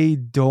they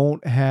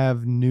don't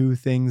have new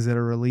things that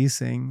are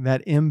releasing,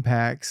 that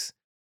impacts,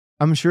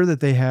 I'm sure that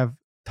they have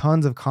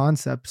tons of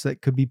concepts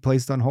that could be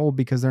placed on hold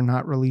because they're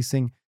not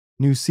releasing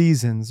new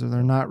seasons or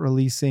they're not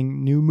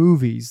releasing new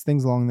movies,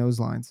 things along those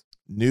lines.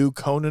 New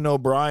Conan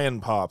O'Brien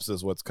pops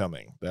is what's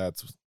coming.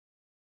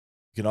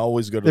 You can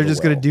always go to They're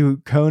just going to do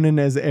Conan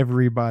as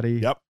everybody.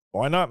 Yep.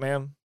 Why not,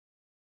 man?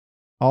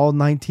 All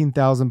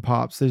 19,000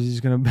 pops. They're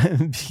just going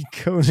to be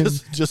Conan.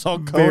 Just all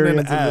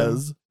Conan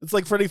as. It's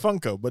like Freddy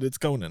Funko, but it's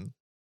Conan.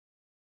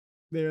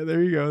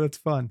 There you go. That's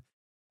fun.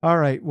 All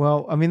right.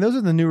 Well, I mean, those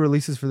are the new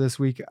releases for this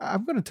week.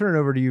 I'm going to turn it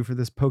over to you for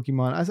this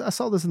Pokemon. I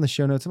saw this in the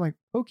show notes. I'm like,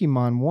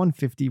 Pokemon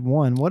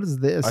 151. What is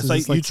this? I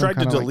saw you tried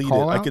to delete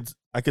it.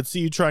 I could see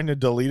you trying to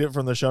delete it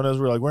from the show notes.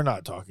 We're like, we're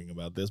not talking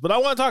about this, but I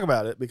want to talk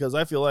about it because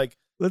I feel like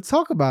let's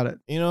talk about it.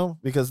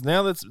 Because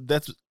now that's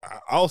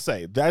I'll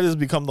say that has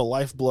become the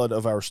lifeblood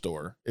of our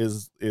store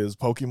is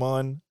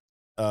Pokemon.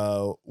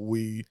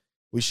 We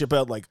ship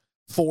out like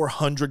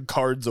 400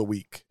 cards a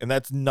week, and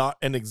that's not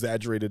an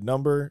exaggerated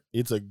number.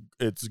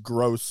 It's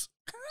gross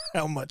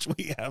how much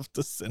we have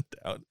to send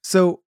out.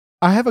 So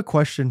I have a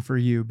question for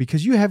you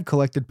because you have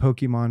collected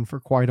Pokemon for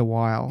quite a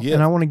while,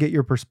 and I want to get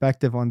your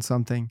perspective on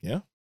something.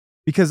 Yeah.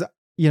 Because,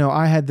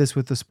 I had this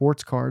with the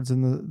sports cards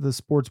and the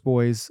sports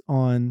boys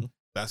on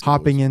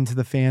hopping into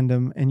the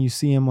fandom, and you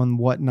see them on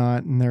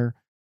Whatnot and they're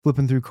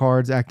flipping through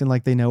cards, acting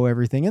like they know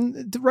everything.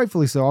 And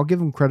rightfully so. I'll give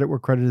them credit where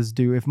credit is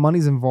due. If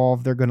money's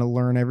involved, they're going to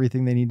learn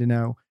everything they need to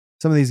know.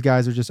 Some of these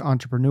guys are just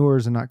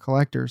entrepreneurs and not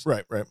collectors.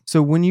 Right.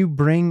 So when you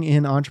bring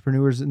in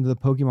entrepreneurs into the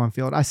Pokemon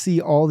field, I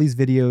see all these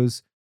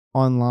videos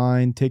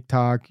online,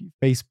 TikTok,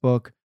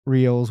 Facebook,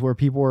 Reels, where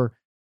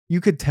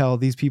you could tell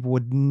these people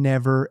would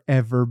never,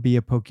 ever be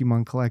a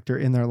Pokemon collector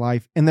in their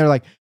life. And they're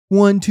like,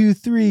 1, 2,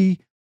 3,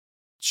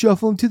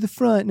 shuffle them to the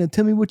front. Now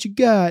tell me what you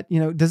got.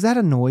 Does that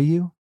annoy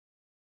you?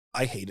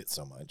 I hate it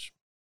so much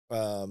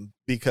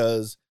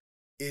because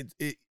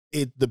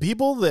the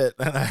people that,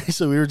 and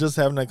actually we were just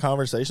having a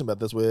conversation about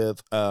this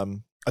with, I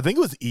think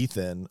it was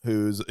Ethan,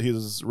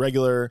 he's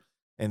regular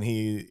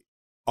and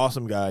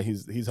awesome guy.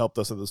 He's helped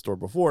us at the store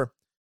before,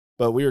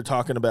 but we were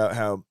talking about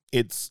how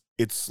it's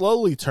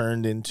slowly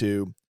turned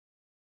into,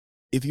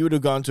 if you would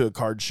have gone to a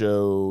card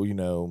show,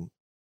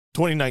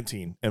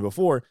 2019 and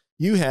before,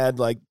 you had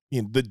like,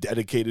 the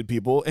dedicated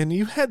people, and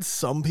you had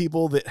some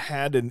people that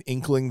had an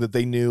inkling that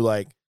they knew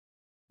like,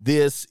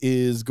 this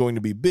is going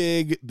to be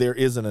big. There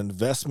is an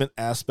investment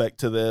aspect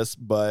to this,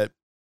 but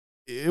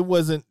it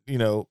wasn't,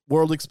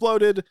 world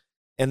exploded.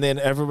 And then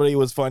everybody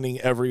was finding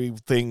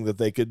everything that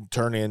they could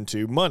turn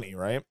into money,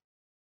 right?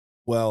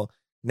 Well,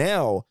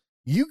 now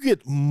you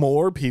get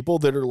more people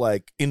that are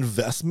like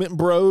investment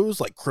bros,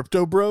 like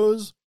crypto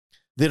bros,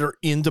 that are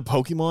into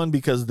Pokemon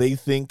because they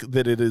think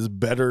that it is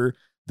better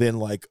than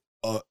like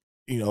a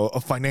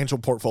financial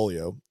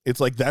portfolio.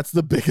 It's like that's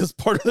the biggest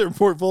part of their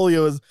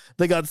portfolio is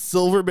they got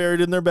silver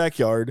buried in their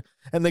backyard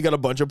and they got a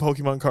bunch of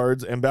Pokemon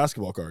cards and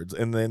basketball cards,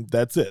 and then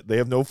that's it. They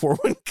have no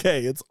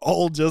 401k. It's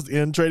all just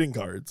in trading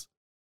cards.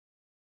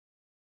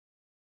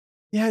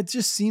 Yeah, it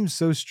just seems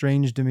so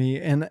strange to me,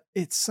 and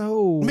it's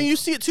so. I mean, you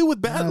see it too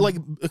with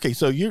okay,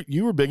 so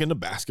you were big into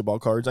basketball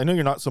cards. I know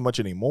you're not so much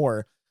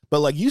anymore, but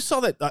like you saw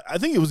that. I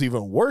think it was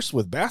even worse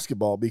with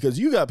basketball because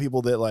you got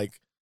people that like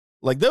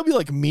they'll be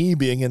like me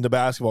being into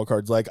basketball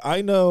cards. Like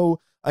I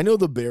know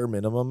the bare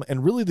minimum,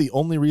 and really the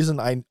only reason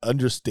I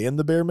understand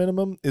the bare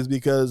minimum is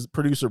because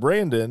producer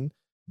Brandon,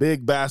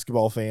 big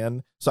basketball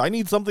fan, so I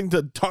need something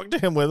to talk to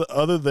him with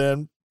other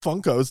than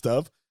Funko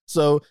stuff.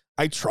 So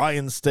I try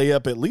and stay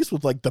up at least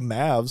with like the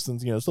Mavs,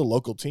 since it's a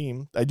local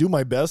team. I do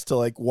my best to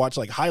like watch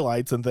like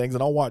highlights and things,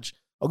 and I'll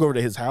go over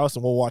to his house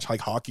and we'll watch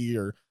like hockey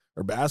or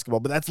basketball.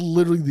 But that's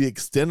literally the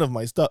extent of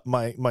my stuff,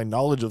 my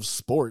knowledge of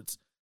sports.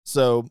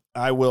 So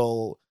I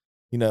will,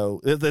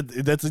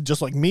 that's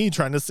just like me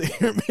trying to sit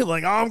here and be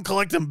like, oh, I'm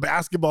collecting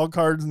basketball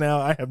cards now.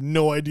 I have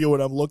no idea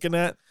what I'm looking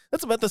at.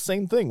 That's about the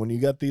same thing when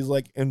you got these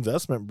like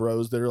investment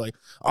bros that are like,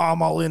 oh,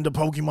 I'm all into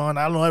Pokemon.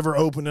 I don't ever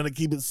open it. I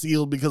keep it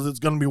sealed because it's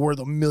going to be worth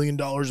 $1 million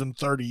in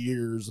 30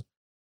 years.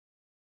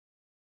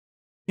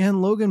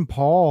 And Logan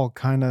Paul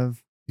kind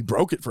of. He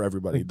broke it for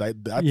everybody.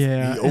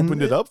 He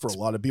opened it up for a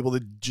lot of people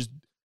that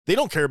they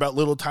don't care about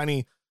little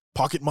tiny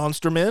pocket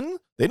monster men.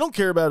 They don't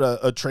care about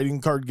a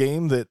trading card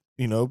game that,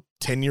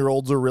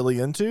 10-year-olds are really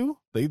into.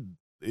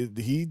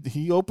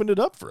 He opened it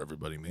up for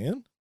everybody,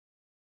 man.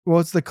 Well,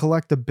 it's the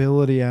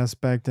collectability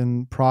aspect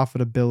and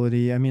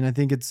profitability. I mean, I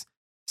think it's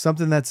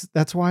something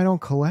that's why I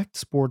don't collect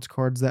sports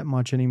cards that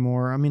much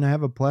anymore. I mean, I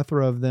have a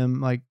plethora of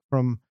them, like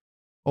from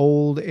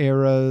old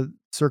era,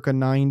 circa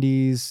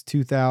 90s,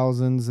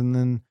 2000s, and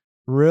then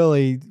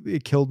really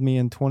it killed me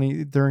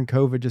during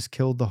COVID, just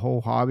killed the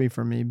whole hobby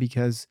for me,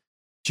 because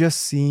just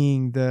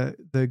seeing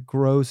the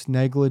gross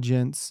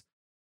negligence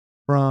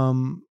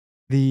from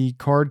the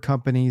card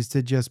companies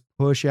to just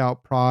push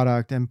out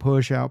product and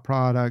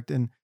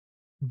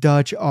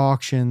Dutch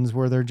auctions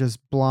where they're just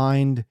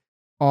blind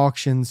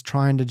auctions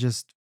trying to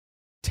just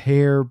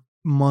tear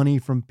money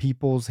from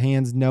people's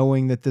hands,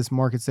 knowing that this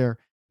market's there.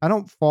 I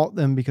don't fault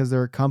them because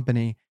they're a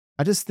company.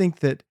 I just think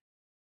that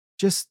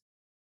just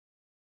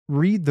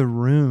read the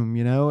room,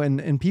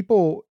 and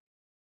people,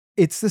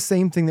 it's the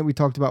same thing that we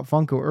talked about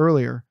Funko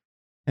earlier.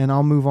 And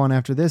I'll move on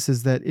after this,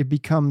 is that it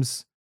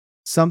becomes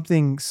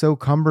something so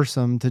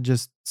cumbersome to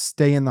just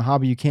stay in the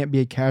hobby. You can't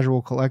be a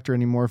casual collector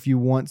anymore. If you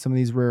want some of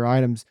these rare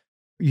items,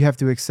 you have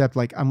to accept,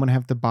 like, I'm going to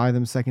have to buy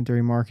them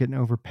secondary market and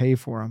overpay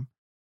for them.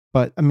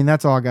 But I mean,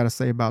 that's all I got to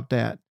say about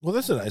that. Well,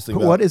 that's a nice thing.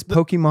 What is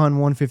Pokemon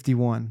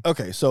 151?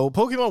 Okay, so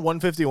Pokemon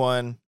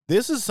 151,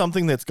 this is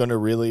something that's going to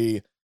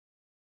really,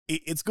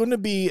 it's going to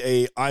be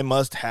a I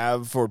must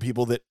have for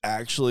people that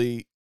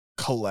actually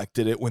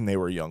collected it when they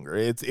were younger.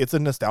 It's a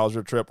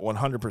nostalgia trip,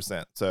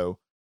 100%. So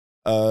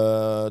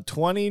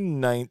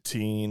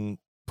 2019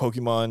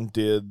 Pokemon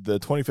did the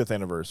 25th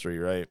anniversary,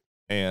 right?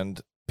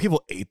 And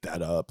people ate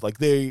that up. Like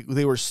they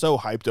were so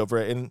hyped over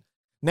it, and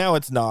now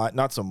it's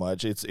not so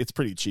much. It's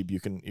pretty cheap. You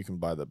can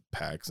buy the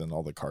packs and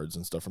all the cards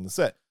and stuff from the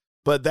set.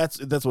 But that's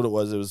what it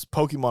was. It was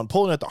Pokemon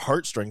pulling at the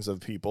heartstrings of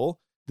people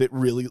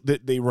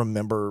that they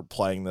remember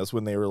playing this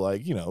when they were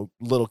like,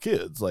 little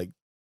kids, like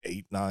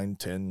 8, 9,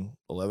 10,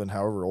 11,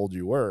 however old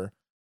you were.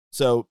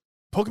 So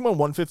Pokemon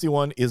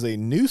 151 is a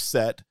new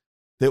set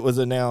that was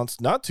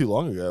announced not too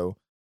long ago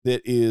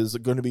that is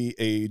going to be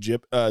a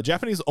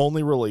Japanese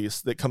only release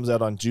that comes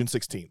out on June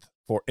 16th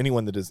for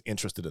anyone that is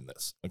interested in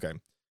this. Okay.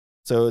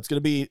 So it's going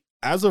to be,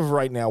 as of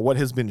right now, what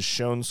has been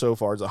shown so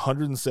far is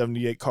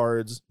 178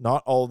 cards.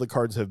 Not all of the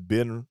cards have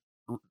been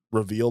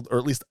revealed, or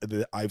at least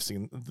that I've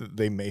seen.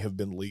 They may have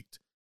been leaked,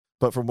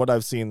 but from what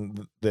I've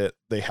seen, that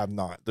they have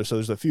not. So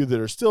there's a few that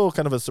are still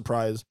kind of a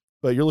surprise,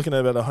 but you're looking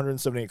at about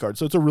 178 cards.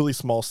 So it's a really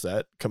small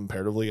set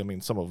comparatively. I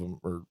mean, some of them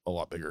are a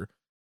lot bigger.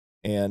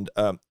 And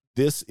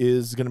this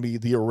is going to be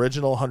the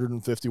original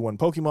 151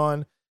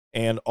 Pokemon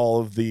and all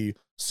of the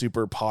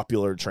super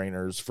popular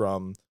trainers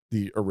from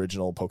the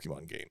original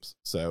Pokemon games.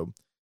 So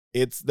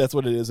that's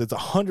what it is. It's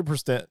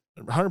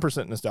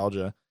 100%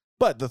 nostalgia.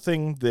 But the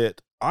thing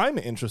that I'm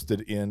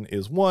interested in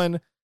is, one,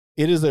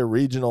 it is a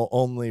regional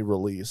only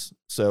release.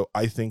 So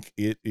I think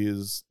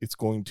it's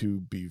going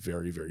to be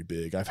very, very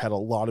big. I've had a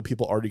lot of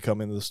people already come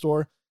into the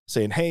store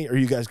saying, hey, are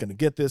you guys going to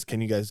get this?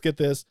 Can you guys get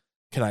this?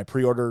 Can I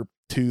pre-order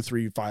 2,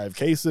 3, 5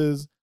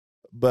 cases?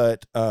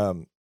 But I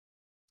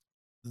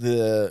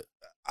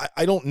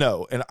don't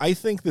know. And I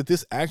think that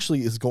this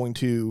actually is going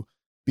to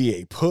be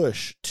a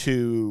push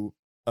to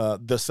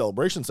the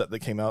Celebration set that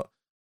came out,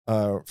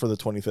 for the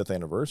 25th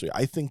anniversary.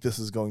 I think this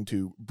is going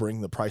to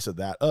bring the price of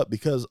that up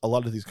because a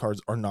lot of these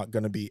cards are not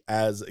going to be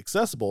as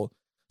accessible.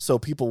 So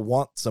people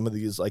want some of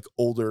these like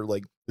older,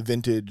 like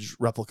vintage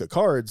replica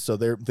cards. So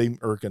they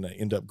are going to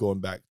end up going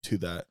back to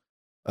that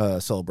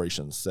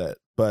celebration set.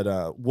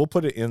 But we'll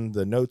put it in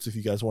the notes if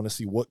you guys want to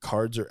see what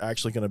cards are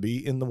actually going to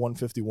be in the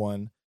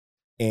 151.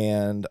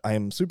 And I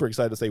am super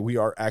excited to say we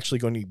are actually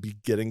going to be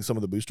getting some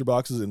of the booster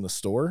boxes in the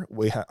store.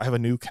 I have a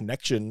new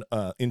connection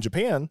in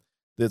Japan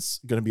that's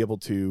going to be able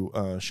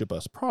to ship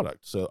us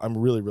product. So I'm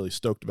really, really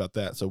stoked about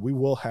that. So we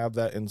will have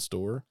that in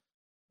store.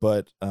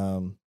 But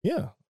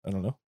yeah, I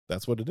don't know.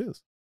 That's what it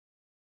is.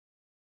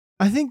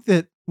 I think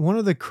that one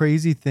of the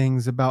crazy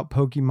things about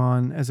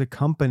Pokemon as a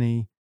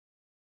company,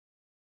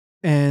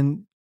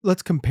 and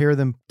let's compare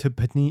them to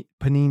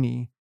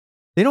Panini,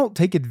 they don't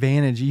take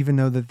advantage even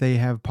though that they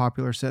have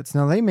popular sets.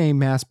 Now they may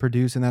mass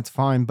produce and that's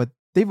fine, but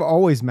they've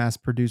always mass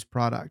produced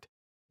product.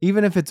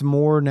 Even if it's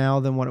more now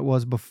than what it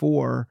was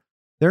before,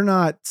 they're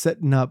not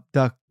setting up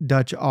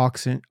Dutch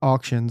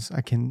auctions.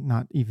 I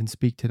cannot even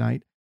speak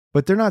tonight,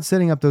 but they're not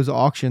setting up those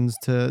auctions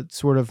to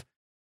sort of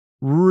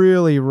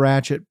really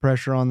ratchet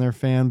pressure on their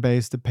fan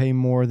base to pay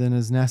more than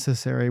is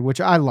necessary, which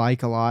I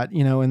like a lot,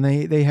 and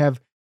they have,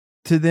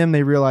 to them,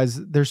 they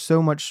realize there's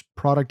so much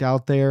product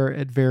out there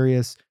at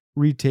various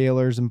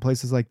retailers and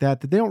places like that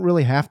they don't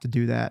really have to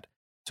do that.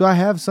 So I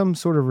have some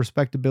sort of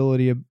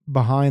respectability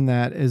behind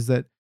that, is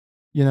that,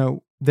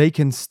 they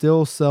can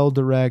still sell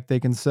direct, they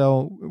can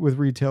sell with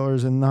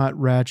retailers and not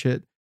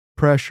ratchet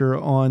pressure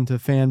onto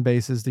fan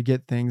bases to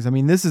get things. I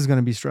mean, this is going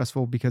to be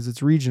stressful because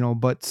it's regional,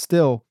 but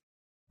still,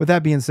 with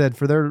that being said,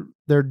 for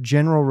their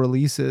general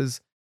releases,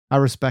 I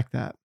respect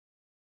that.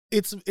 I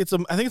think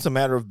it's a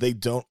matter of they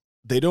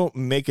don't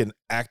make an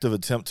active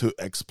attempt to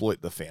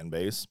exploit the fan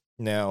base.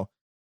 Now,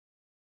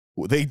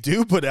 they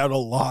do put out a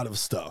lot of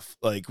stuff.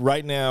 Like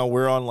right now,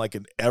 we're on like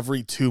an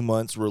every 2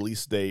 months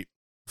release date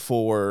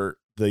for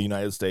the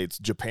United States.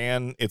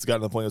 Japan, it's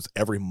gotten to the point it's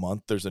every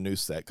month there's a new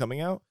set coming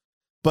out.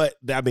 But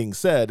that being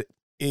said,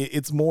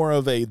 it's more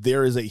of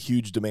there is a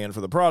huge demand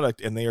for the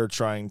product, and they are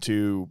trying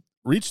to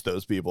reach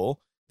those people.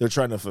 They're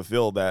trying to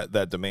fulfill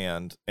that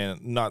demand,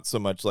 and not so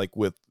much like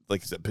with,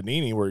 like you said,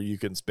 Panini, where you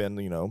can spend,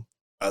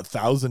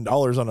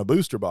 $1,000 on a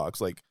booster box.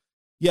 Like,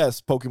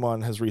 yes,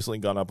 Pokemon has recently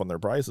gone up on their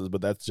prices,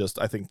 but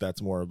I think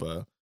that's more of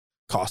a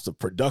cost of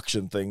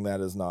production thing.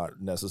 That is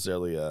not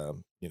necessarily,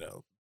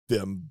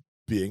 them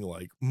being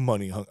like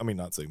money hung. I mean,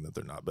 not saying that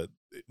they're not, but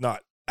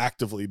not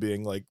actively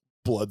being like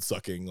blood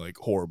sucking, like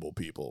horrible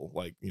people,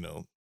 like,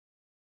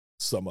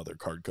 some other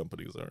card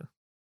companies are.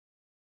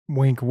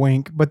 Wink,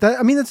 wink. But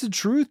that's the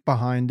truth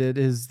behind it,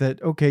 is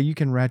that, okay, you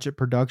can ratchet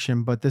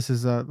production, but this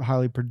is a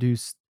highly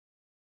produced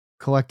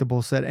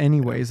collectible set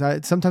anyways.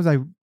 Sometimes I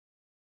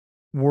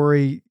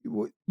worry,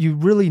 you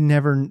really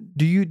never,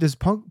 does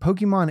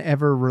Pokemon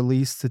ever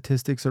release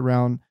statistics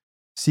around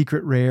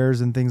secret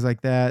rares and things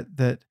like that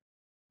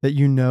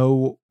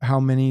how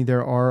many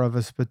there are of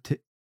a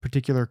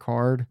particular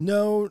card?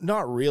 No,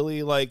 not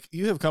really. Like,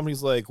 you have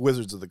companies like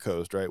Wizards of the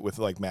Coast, right, with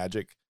like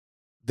Magic.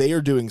 They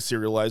are doing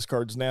serialized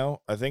cards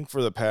now. I think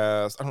for the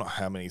past, I don't know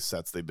how many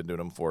sets they've been doing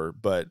them for,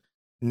 but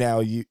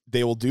now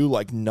they will do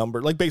like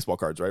like baseball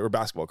cards, right? Or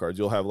basketball cards.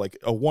 You'll have like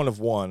a 1 of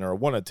 1 or a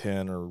 1 of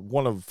 10 or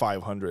 1 of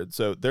 500.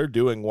 So they're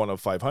doing 1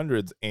 of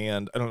 500s.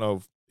 And I don't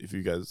know if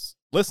you guys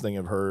listening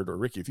have heard, or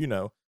Ricky, if you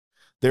know,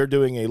 they're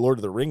doing a Lord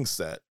of the Rings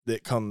set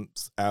that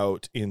comes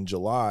out in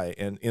July.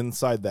 And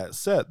inside that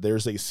set,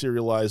 there's a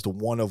serialized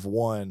 1 of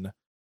 1,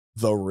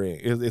 the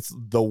ring. It's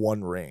the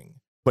One Ring,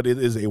 but it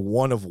is a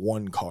 1 of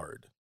 1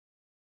 card.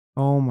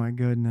 Oh my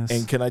goodness.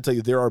 And can I tell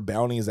you, there are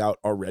bounties out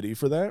already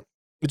for that.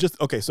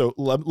 Okay, so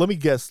let me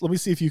guess. Let me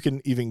see if you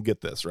can even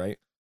get this, right?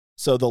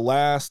 So the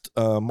last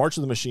March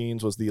of the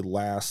Machines was the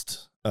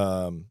last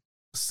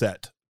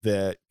set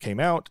that came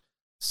out.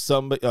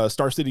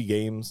 Star City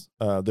Games,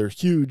 they're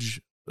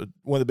huge,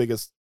 one of the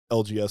biggest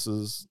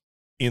LGSs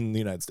in the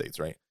United States,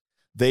 right?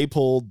 They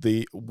pulled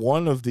I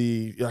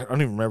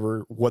don't even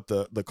remember what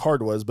the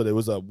card was, but it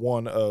was a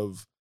 1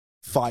 of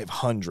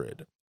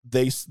 500.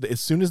 As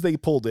soon as they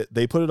pulled it,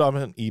 they put it on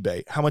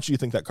eBay. How much do you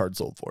think that card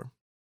sold for?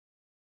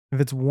 If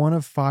it's 1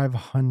 of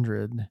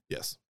 500,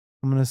 yes,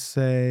 I'm going to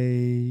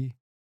say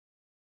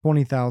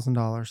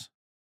 $20,000.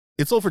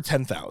 It sold for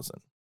 $10,000.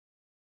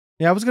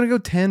 Yeah, I was going to go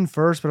 10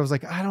 first, but I was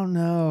like, I don't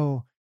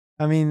know.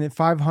 I mean,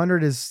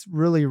 500 is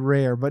really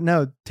rare, but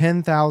no,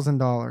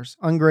 $10,000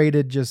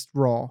 ungraded, just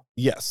raw.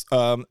 Yes.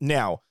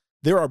 Now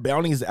there are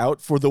bounties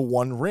out for the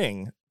One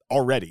Ring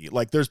already.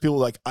 Like, there's people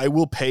like, I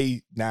will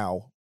pay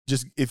now,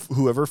 just if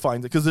whoever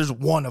finds it, because there's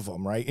one of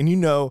them, right? And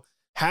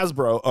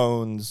Hasbro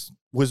owns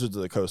Wizards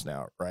of the Coast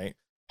now, right?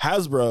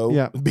 Hasbro,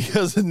 yeah.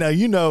 Because now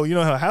you know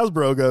how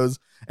Hasbro goes,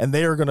 and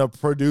they are going to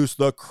produce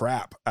the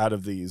crap out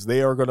of these.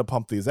 They are going to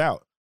pump these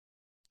out.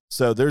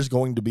 So there's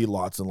going to be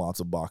lots and lots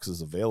of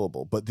boxes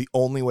available. But the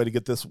only way to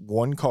get this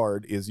one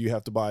card is you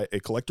have to buy a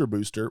collector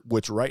booster,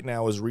 which right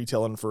now is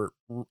retailing for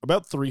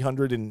about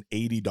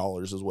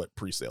 $380 is what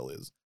pre-sale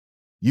is.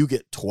 You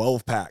get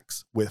 12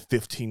 packs with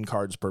 15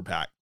 cards per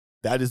pack.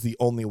 That is the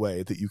only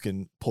way that you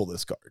can pull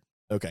this card.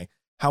 Okay.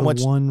 How The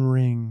much One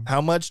Ring.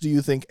 How much do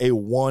you think a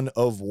 1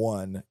 of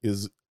 1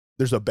 is?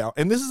 There's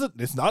and this is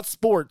it's not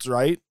sports,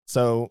 right?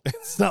 So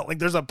it's not like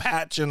there's a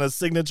patch and a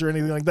signature or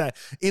anything like that.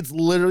 It's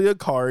literally a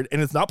card,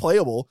 and it's not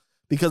playable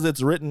because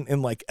it's written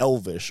in like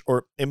Elvish,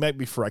 or it might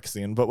be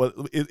Phyrexian, but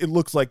it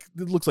looks like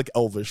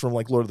Elvish from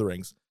like Lord of the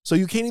Rings. So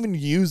you can't even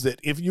use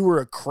it if you were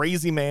a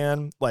crazy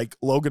man like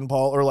Logan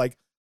Paul, or like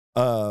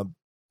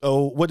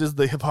what is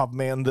the hip hop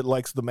man that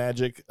likes the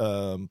magic?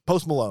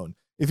 Post Malone.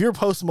 If you're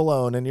Post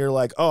Malone and you're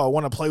like, oh, I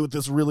want to play with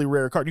this really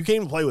rare card, you can't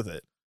even play with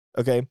it.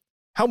 Okay.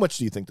 How much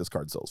do you think this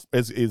card sells?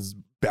 Is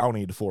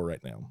bountied for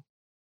right now?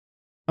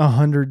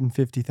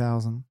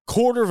 $150,000.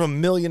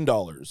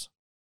 $250,000.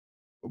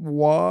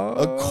 What?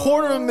 A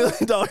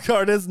 $250,000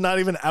 card is not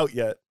even out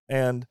yet,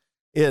 and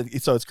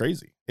so it's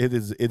crazy. It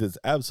is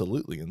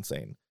absolutely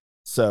insane.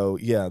 So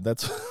yeah,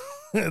 that's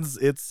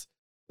this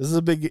is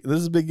a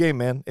big game,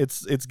 man.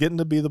 It's getting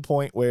to be the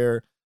point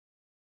where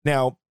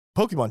now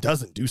Pokemon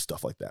doesn't do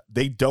stuff like that.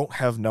 They don't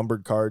have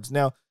numbered cards.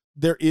 Now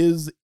there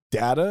is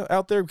data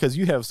out there because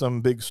you have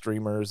some big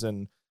streamers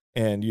and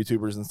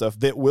YouTubers and stuff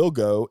that will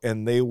go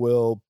and they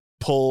will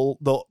pull,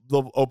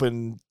 they'll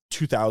open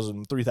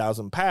 2,000,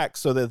 3,000 packs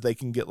so that they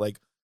can get like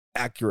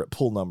accurate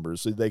pull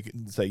numbers. So they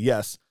can say,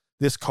 yes,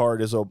 this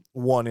card is a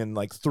 1 in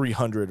like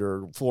 300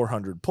 or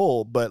 400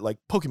 pull, but like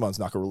Pokemon's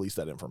not going to release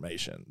that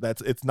information.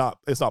 It's not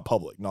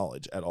public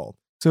knowledge at all.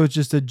 So it's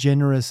just a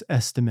generous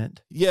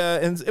estimate. Yeah.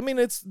 And I mean,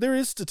 there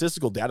is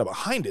statistical data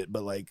behind it,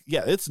 but like,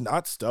 yeah, it's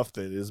not stuff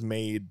that is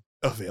made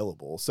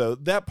available. So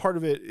that part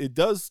of it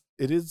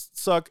is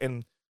suck.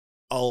 And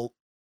I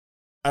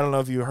don't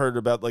know if you heard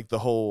about like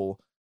the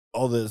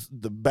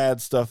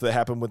bad stuff that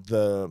happened with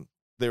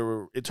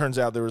it turns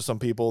out there were some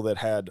people that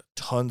had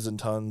tons and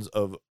tons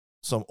of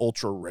some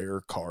ultra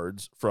rare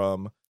cards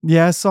from.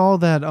 Yeah, I saw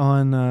that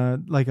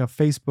on like a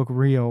Facebook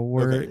reel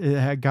where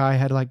a guy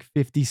had like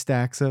 50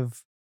 stacks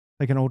of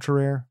like an ultra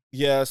rare.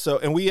 Yeah. So,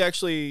 and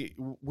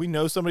we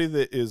know somebody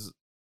that is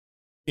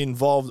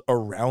involved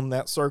around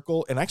that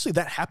circle. And actually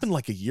that happened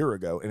like a year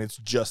ago and it's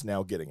just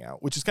now getting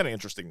out, which is kind of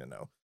interesting to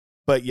know.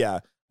 But yeah,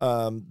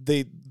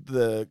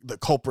 the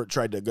culprit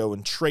tried to go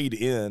and trade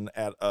in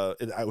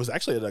I was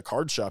actually at a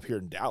card shop here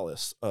in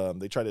Dallas.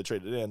 They tried to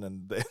trade it in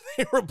and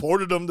they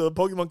reported them to the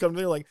Pokemon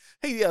company. They're like,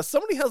 hey, yeah,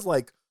 somebody has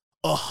like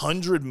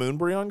 100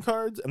 Moonbryon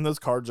cards and those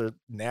cards are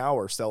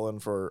selling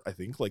for, I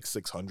think like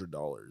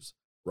 $600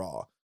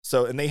 raw.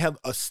 So, and they had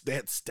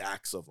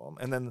stacks of them.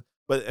 And then,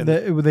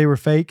 they were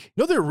fake?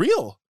 No, they're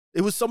real.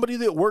 It was somebody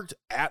that worked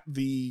at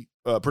the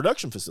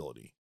production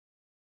facility.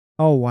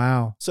 Oh,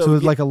 wow. So it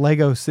was like a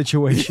Lego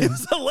situation. It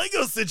was a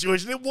Lego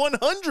situation. It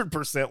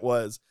 100%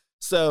 was.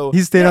 So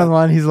he stayed on the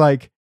line. He's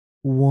like,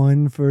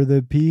 1 for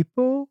the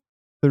people,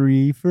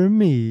 3 for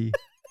me.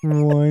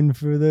 1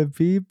 for the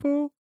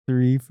people,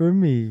 3 for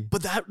me.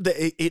 But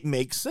it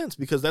makes sense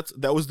because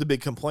that was the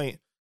big complaint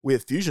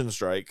with Fusion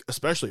Strike,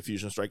 especially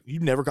Fusion Strike. You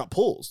never got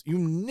pulls. You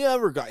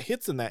never got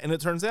hits in that. And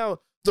it turns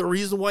out the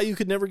reason why you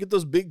could never get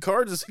those big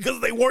cards is because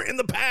they weren't in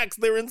the packs.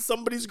 They were in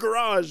somebody's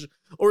garage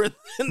or in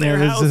their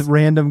house. There's this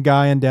random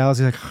guy in Dallas.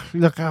 He's like,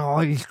 look at all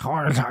these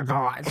cards I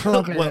got.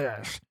 Look at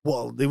this.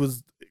 Well, it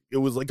was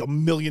like $1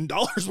 million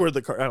worth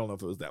of cards. I don't know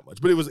if it was that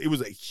much, but it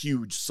was a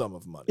huge sum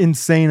of money.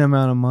 Insane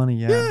amount of money.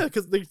 Yeah. Yeah.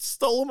 Because they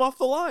stole them off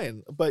the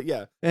line. But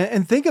yeah.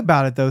 And think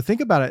about it though. Think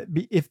about it.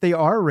 If they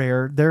are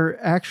rare,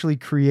 they're actually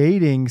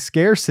creating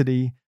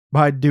scarcity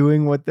by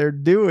doing what they're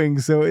doing.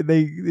 So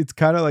it's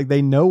kind of like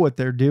they know what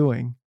they're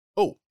doing.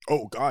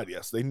 Oh God,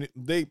 yes.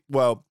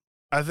 Well,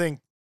 I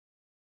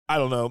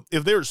don't know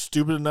if they're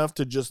stupid enough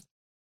to just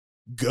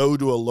go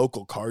to a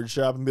local card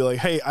shop and be like,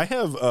 hey, I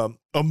have $1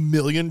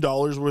 million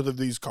worth of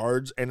these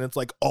cards and it's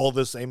like all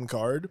the same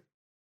card.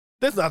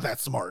 That's not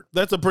that smart.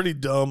 That's a pretty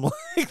dumb,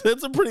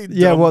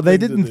 yeah. Well, they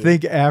didn't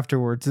think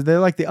afterwards. They're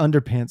like the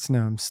underpants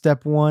gnomes.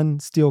 Step 1,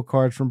 steal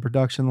cards from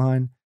production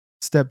line.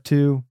 Step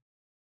 2,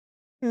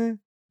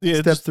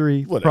 Step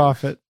 3, whatever.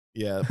 Profit.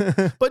 Yeah.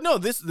 But no,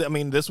 this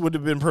would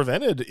have been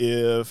prevented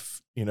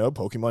if,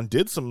 Pokemon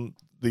did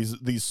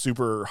these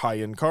super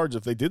high-end cards,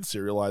 if they did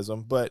serialize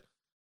them. But,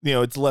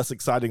 it's less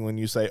exciting when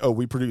you say, oh,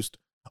 we produced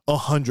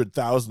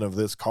 100,000 of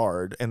this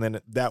card, and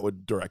then that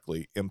would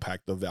directly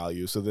impact the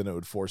value. So then it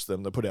would force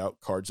them to put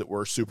out cards that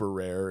were super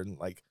rare. And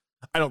like,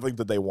 I don't think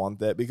that they want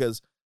that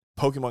because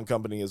Pokemon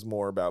Company is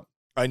more about,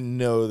 I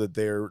know that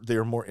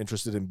they're more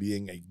interested in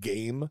being a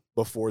game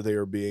before they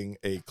are being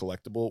a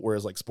collectible.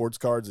 Whereas like sports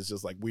cards, it's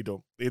just like,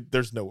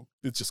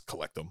 it's just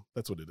collect them.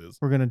 That's what it is.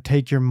 We're going to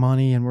take your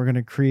money and we're going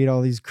to create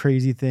all these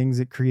crazy things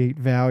that create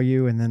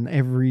value. And then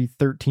every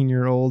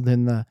 13-year-old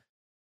in the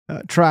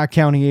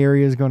Tri-County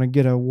area is going to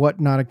get a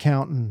whatnot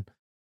account and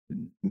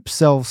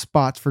sell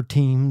spots for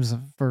teams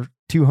for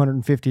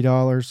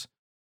 $250.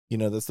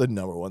 That's the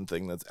number one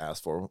thing that's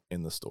asked for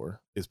in the store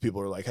is people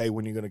are like, hey,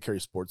 when are you going to carry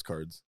sports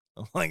cards?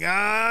 I'm like,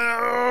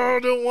 I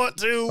don't want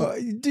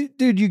to.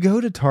 Dude, you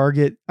go to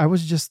Target. I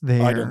was just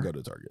there. I don't go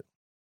to Target.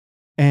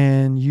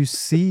 And you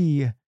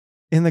see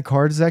in the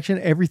card section,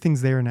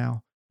 everything's there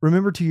now.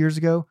 Remember 2 years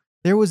ago,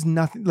 there was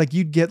nothing like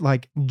you'd get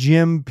like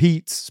Jim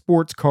Pete's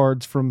sports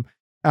cards from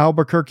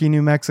Albuquerque,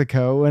 New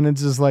Mexico, and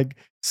it's just like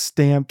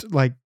stamped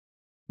like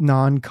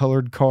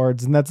non-colored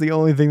cards, and that's the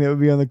only thing that would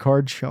be on the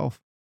card shelf.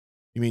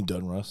 You mean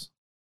Dunruss?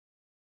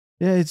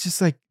 Yeah, it's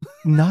just like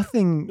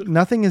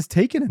nothing is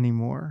taken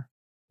anymore.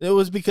 It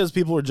was because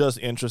people were just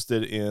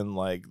interested in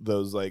like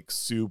those like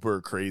super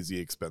crazy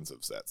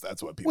expensive sets.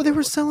 That's what people. Well, they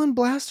were selling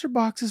blaster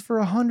boxes for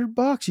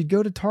 $100. You'd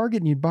go to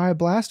Target and you'd buy a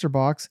blaster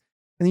box,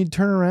 and you'd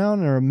turn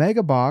around or a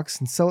mega box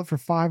and sell it for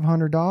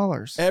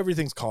 $500.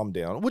 Everything's calmed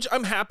down, which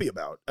I'm happy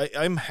about.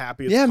 I'm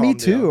happy. It's Yeah, me calmed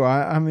too.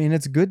 down. I mean,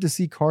 it's good to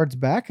see cards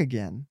back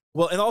again.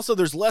 Well, and also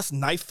there's less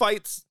knife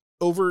fights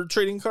over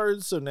trading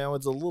cards, so now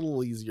it's a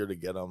little easier to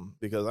get them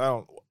because I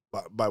don't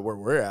by where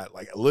we're at,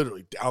 like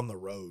literally down the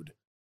road.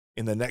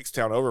 In the next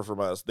town over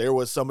from us, there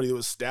was somebody that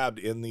was stabbed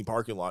in the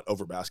parking lot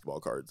over basketball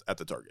cards at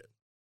the Target.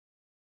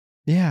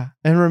 Yeah.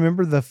 And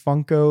remember the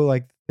Funko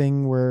like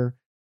thing where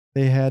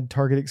they had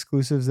Target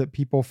exclusives that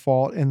people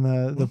fought in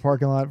the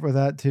parking lot for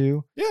that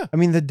too? Yeah. I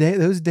mean,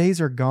 those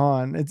days are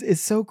gone.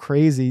 It's so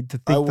crazy to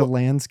think the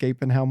landscape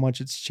and how much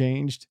it's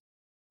changed.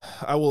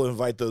 I will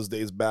invite those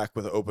days back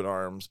with open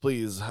arms.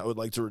 Please, I would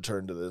like to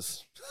return to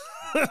this.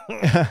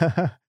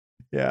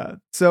 Yeah.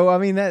 So, I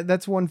mean,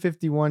 that's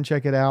 151.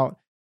 Check it out.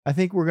 I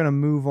think we're going to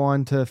move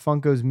on to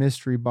Funko's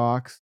Mystery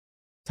Box.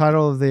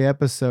 Title of the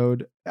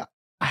episode.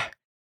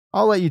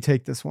 I'll let you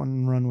take this one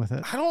and run with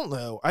it. I don't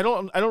know. I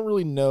don't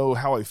really know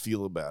how I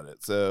feel about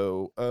it.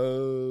 So,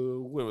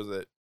 what was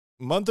it?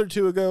 A month or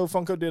two ago,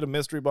 Funko did a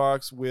mystery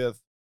box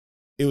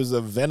it was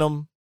a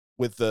Venom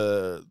with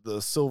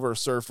the Silver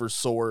Surfer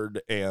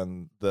sword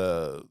and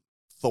the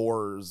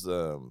Thor's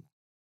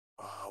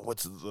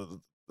what's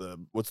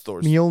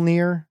Thor's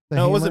Mjolnir?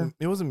 No, it wasn't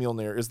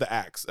Mjolnir. It's the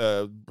axe,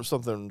 or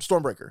something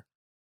Stormbreaker.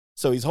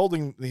 So he's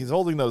holding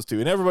those two,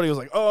 and everybody was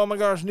like, "Oh my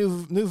gosh,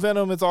 new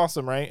Venom! It's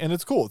awesome, right?" And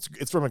it's cool.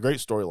 It's from a great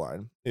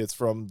storyline. It's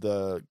from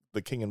the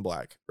King in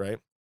Black, right?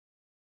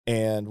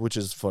 And which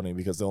is funny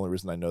because the only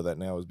reason I know that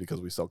now is because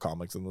we sell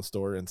comics in the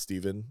store, and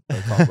Steven,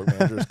 our comic book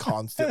manager, is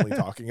constantly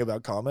talking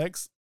about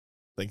comics.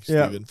 Thank you,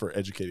 Steven, for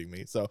educating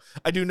me. So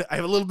I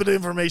have a little bit of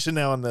information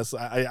now on this.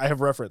 I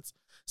have reference.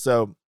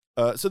 So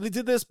they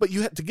did this, but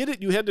you had to get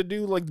it. You had to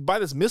do like buy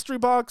this mystery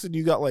box, and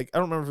you got like I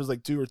don't remember if it was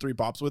like 2 or 3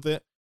 pops with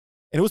it,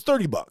 and it was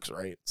 $30,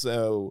 right?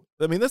 So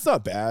I mean that's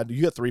not bad.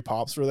 You got 3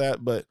 pops for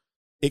that, but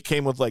it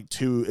came with like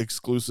 2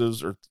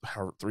 exclusives or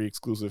 3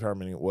 exclusive, however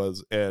many it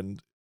was,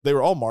 and they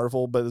were all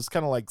Marvel, but it's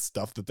kind of like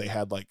stuff that they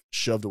had like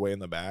shoved away in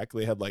the back.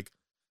 They had like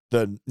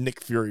the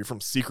Nick Fury from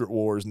Secret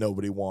Wars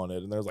nobody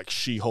wanted, and there's like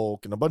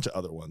She-Hulk and a bunch of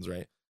other ones,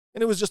 right?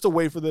 And it was just a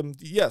way for them.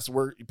 Yes,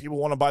 people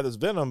want to buy this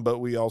Venom, but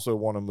we also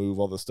want to move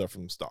all this stuff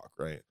from stock,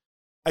 right?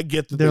 I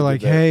get that they're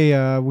like,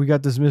 hey, we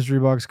got this mystery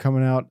box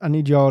coming out. I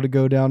need y'all to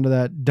go down to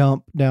that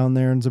dump down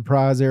there in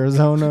Surprise,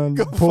 Arizona, and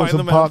pull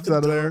some pops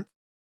out of there.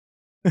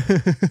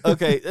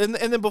 Okay, and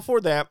then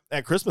before that,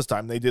 at Christmas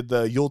time, they did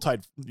the Yule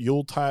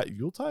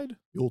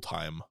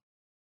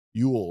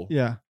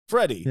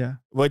Freddy,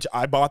 which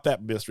I bought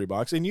that mystery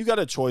box, and you got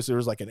a choice. There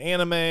was like an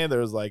anime, there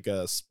was like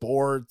a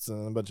sports,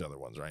 and a bunch of other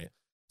ones, right?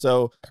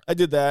 So I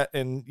did that,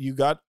 and you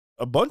got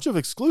a bunch of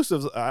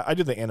exclusives. I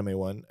did the anime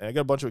one, and I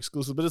got a bunch of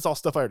exclusives, but it's all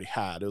stuff I already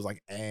had. It was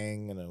like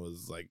Aang, and it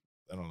was like,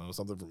 I don't know,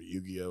 something from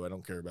Yu-Gi-Oh! I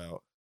don't care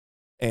about.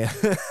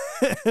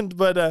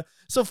 But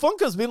so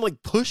Funko's been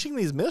like pushing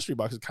these mystery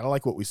boxes, kind of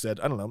like what we said,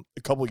 I don't know,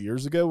 a couple of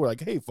years ago. We're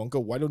like, hey,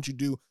 Funko, why don't you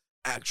do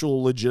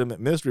actual legitimate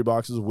mystery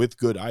boxes with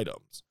good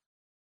items?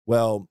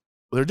 Well,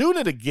 they're doing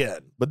it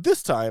again, but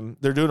this time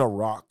they're doing a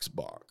Rocks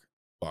box,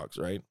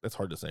 right? That's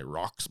hard to say,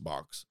 Rocks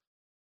box.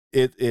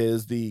 It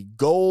is the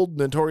gold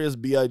Notorious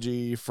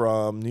B.I.G.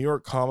 from New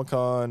York Comic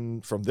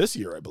Con from this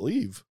year, I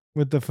believe.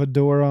 With the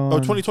fedora on. Oh,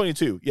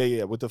 2022.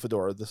 Yeah, with the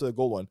fedora. This is a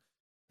gold one.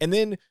 And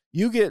then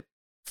you get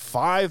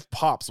 5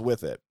 pops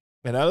with it.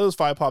 And out of those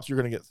 5 pops, you're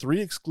going to get 3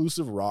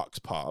 exclusive Rocks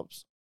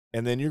pops.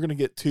 And then you're going to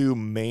get 2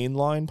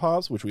 mainline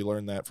pops, which we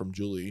learned that from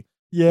Julie.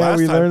 Yeah,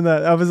 learned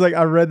that. I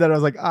read that. I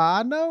was like,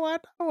 I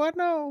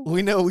know.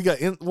 We know we got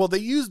in. Well, they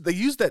use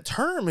that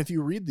term. If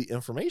you read the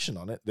information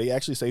on it, they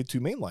actually say 2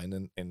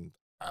 mainline. And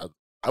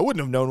I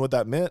wouldn't have known what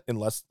that meant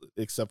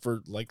except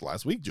for like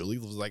last week, Julie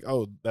was like,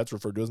 oh, that's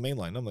referred to as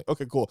mainline. I'm like,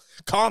 okay, cool.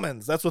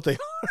 Commons, that's what they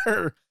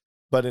are.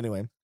 But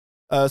anyway,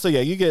 so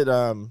yeah, you get,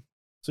 so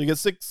you get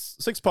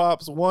six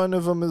pops. One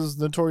of them is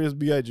Notorious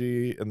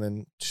B.I.G. and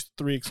then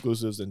 3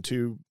 exclusives and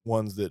 2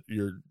 ones that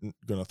you're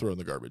going to throw in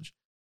the garbage.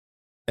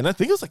 And I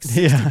think it was like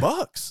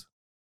 $60.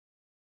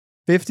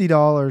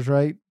 $50,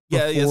 right?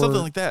 Yeah,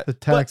 something like that. The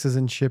taxes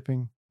and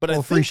shipping.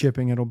 But free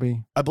shipping it'll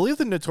be. I believe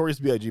the Notorious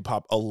B.I.G.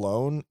 pop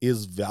alone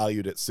is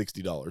valued at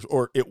 $60,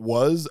 or it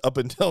was up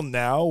until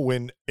now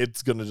when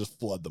it's going to just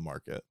flood the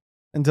market.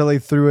 Until they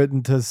threw it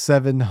into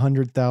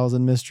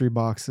 700,000 mystery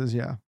boxes,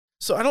 yeah.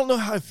 So I don't know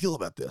how I feel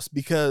about this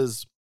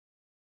because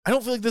I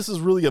don't feel like this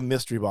is really a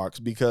mystery box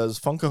because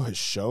Funko has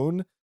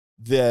shown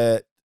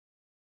that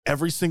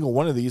every single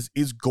one of these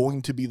is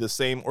going to be the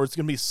same, or it's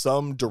going to be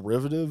some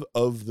derivative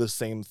of the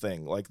same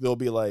thing. Like they'll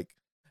be like,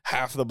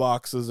 half the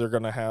boxes are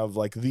going to have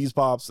like these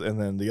pops and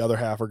then the other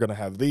half are going to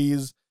have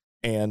these,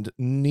 and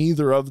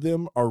neither of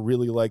them are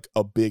really like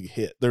a big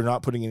hit. They're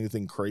not putting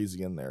anything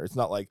crazy in there. It's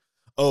not like,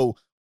 oh,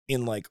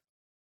 in like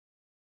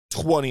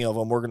 20 of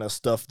them we're going to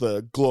stuff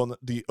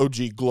the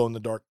OG glow in the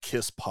dark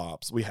Kiss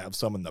pops. We have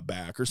some in the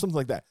back or something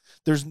like that.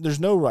 There's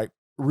no like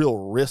real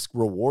risk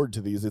reward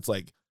to these. It's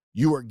like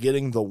you are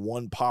getting the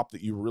one pop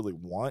that you really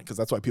want, because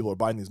that's why people are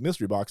buying these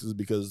mystery boxes,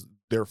 because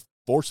they're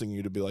forcing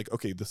you to be like,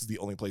 okay, this is the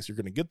only place you're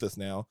going to get this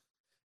now.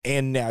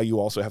 And now you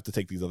also have to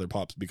take these other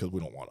pops because we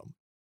don't want them.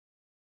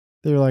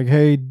 They're like,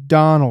 hey,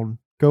 Donald,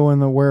 go in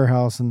the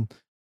warehouse and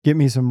get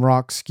me some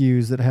rock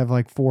skews that have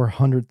like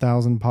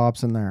 400,000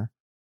 pops in there.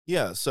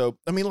 Yeah. So,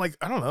 I mean, like,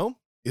 I don't know.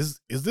 Is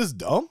this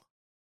dumb?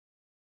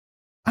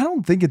 I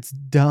don't think it's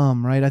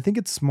dumb, right? I think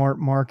it's smart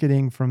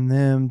marketing from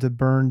them to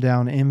burn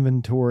down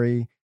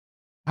inventory.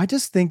 I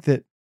just think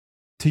that,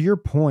 to your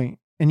point,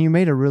 and you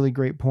made a really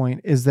great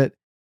point, is that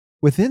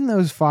within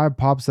those 5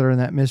 pops that are in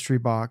that mystery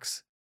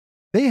box,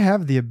 they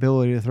have the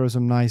ability to throw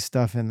some nice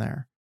stuff in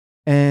there.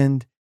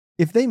 And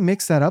if they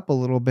mix that up a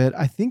little bit,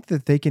 I think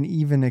that they can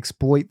even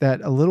exploit that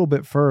a little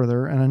bit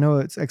further. And I know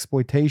it's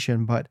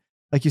exploitation, but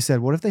like you said,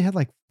 what if they had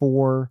like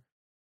 4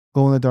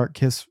 glow in the dark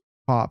Kiss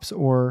pops,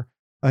 or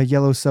a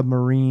yellow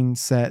submarine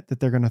set that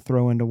they're going to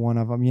throw into one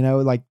of them,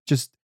 like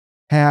just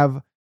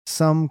have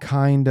some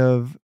kind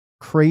of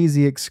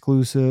crazy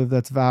exclusive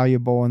that's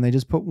valuable, and they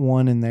just put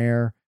one in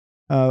there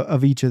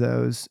of each of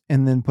those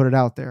and then put it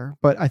out there.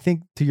 But I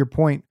think, to your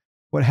point,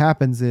 what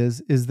happens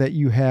is that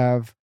you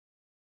have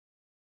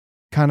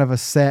kind of a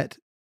set,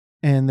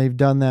 and they've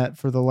done that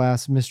for the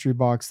last mystery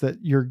box that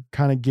you're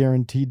kind of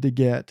guaranteed to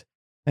get,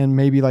 and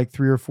maybe like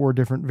 3 or 4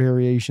 different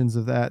variations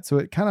of that. So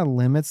it kind of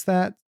limits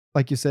that,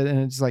 like you said. And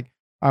it's like,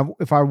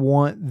 if I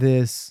want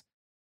this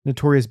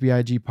Notorious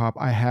B.I.G. pop,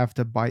 I have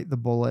to bite the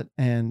bullet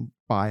and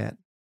buy it.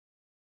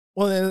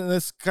 Well, and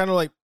it's kind of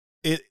like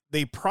it.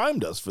 They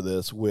primed us for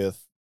this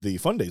with the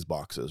Fun Days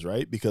boxes,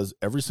 right? Because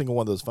every single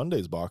one of those Fun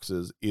Days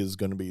boxes is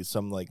going to be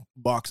some like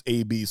box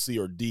A, B, C,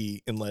 or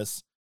D,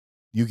 unless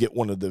you get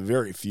one of the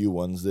very few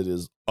ones that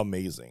is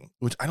amazing,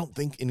 which I don't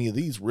think any of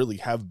these really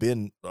have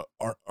been,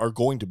 are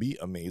going to be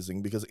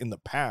amazing, because in the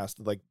past,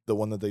 like the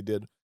one that they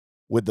did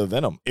with the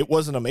Venom, it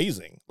wasn't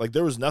amazing. Like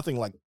there was nothing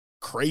like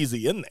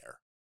crazy in there.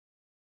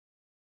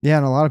 Yeah.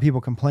 And a lot of people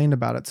complained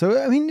about it.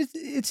 So, I mean,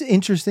 it's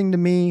interesting to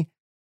me.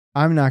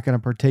 I'm not going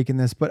to partake in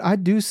this, but I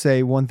do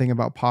say one thing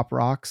about Pop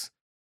Rocks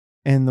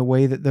and the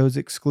way that those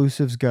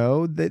exclusives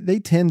go. They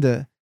tend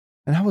to,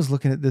 and I was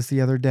looking at this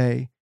the other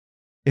day,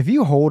 if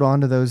you hold on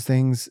to those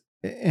things,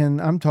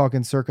 and I'm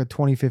talking circa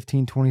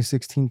 2015,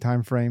 2016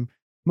 timeframe,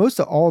 most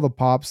of all the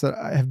pops that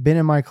have been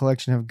in my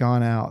collection have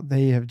gone out.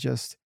 They have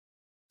just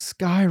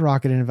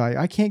skyrocketed in value.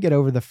 I can't get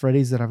over the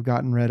Freddies that I've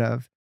gotten rid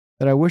of,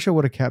 that I wish I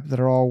would have kept, that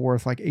are all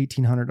worth like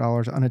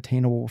 $1,800,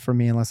 unattainable for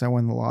me unless I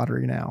win the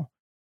lottery now.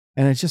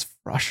 And it's just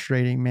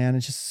frustrating, man.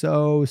 It's just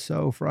so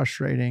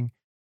frustrating.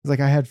 It's like,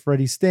 I had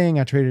Freddy Sting.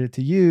 I traded it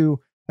to you.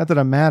 Not that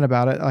I'm mad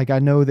about it. Like, I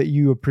know that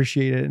you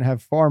appreciate it and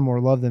have far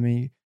more love than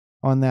me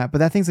on that, but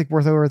that thing's like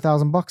worth over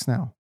 $1,000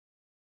 now.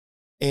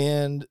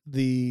 And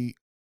the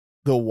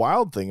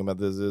wild thing about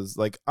this is,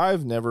 like,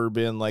 I've never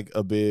been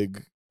a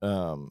big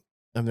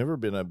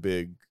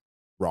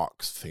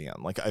Rocks fan.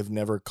 Like, I've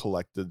never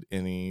collected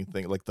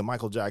anything like the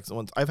Michael Jackson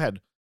ones. I've had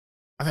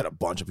a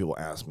bunch of people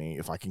ask me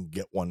if I can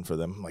get one for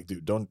them. I'm like,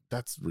 dude,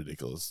 that's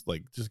ridiculous.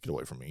 Like, just get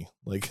away from me.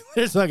 Like,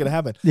 it's not going to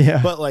happen.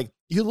 Yeah. But like,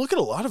 you look at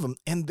a lot of them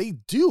and they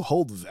do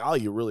hold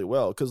value really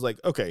well. Cause like,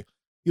 okay,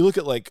 you look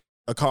at like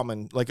a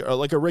common, like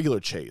a regular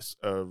chase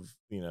of,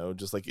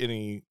 just like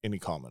any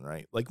common,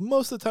 right? Like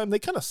most of the time they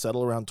kind of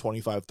settle around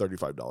 $25,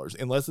 $35,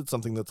 unless it's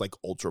something that's like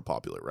ultra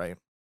popular, right?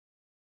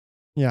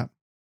 Yeah.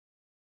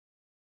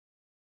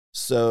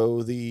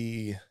 So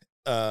the,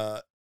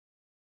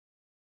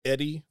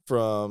 Eddie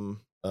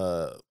from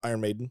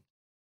Iron Maiden,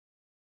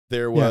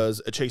 there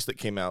was a chase that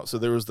came out. So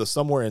there was the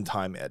Somewhere in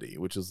Time Eddie,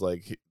 which is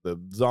like the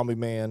zombie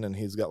man, and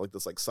he's got like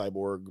this like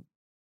cyborg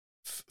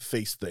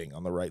face thing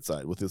on the right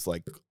side with this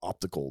like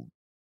optical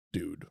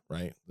dude,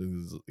 right?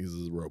 He's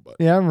a robot.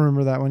 Yeah, I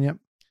remember that one. Yep.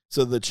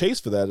 So the chase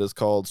for that is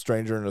called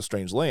Stranger in a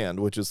Strange Land,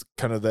 which is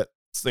kind of that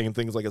same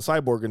thing as like a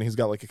cyborg, and he's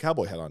got like a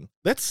cowboy hat on.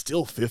 That's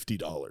still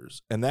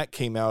 $50, and that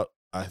came out,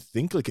 I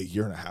think, like a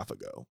year and a half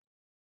ago.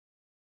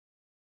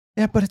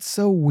 Yeah, but it's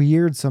so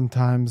weird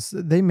sometimes.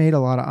 They made a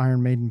lot of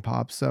Iron Maiden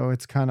pops, so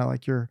it's kind of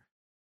like you're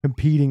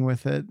competing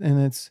with it. And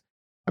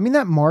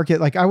that market,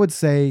 like I would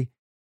say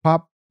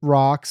Pop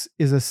Rocks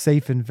is a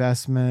safe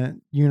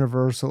investment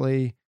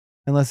universally,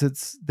 unless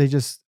they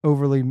just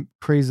overly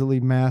crazily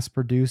mass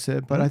produce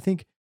it. But I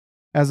think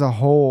as a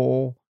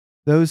whole,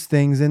 those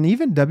things, and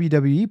even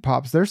WWE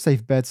pops, they're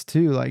safe bets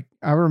too. Like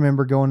I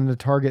remember going into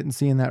Target and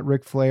seeing that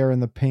Ric Flair in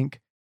the pink,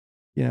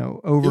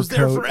 overcoat. It was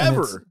there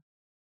forever.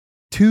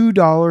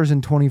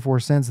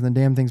 $2.24, and the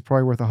damn thing's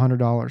probably worth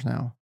 $100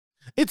 now.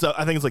 I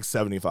think it's like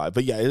 75,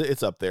 but yeah,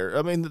 it's up there.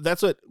 I mean,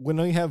 that's when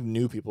we have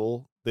new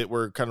people that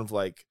were kind of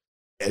like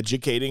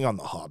educating on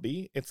the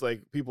hobby. It's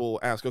like people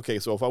ask, okay,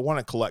 so if I want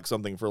to collect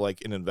something for like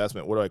an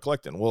investment, what do I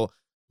collect in? Well,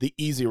 the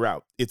easy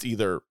route, it's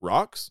either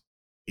rocks,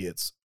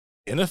 it's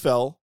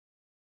NFL,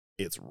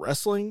 it's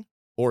wrestling,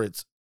 or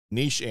it's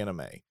niche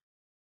anime.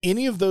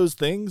 Any of those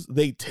things,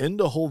 they tend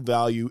to hold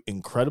value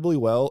incredibly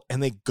well,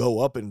 and they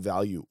go up in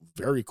value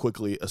very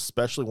quickly,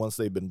 especially once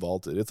they've been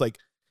vaulted. It's like,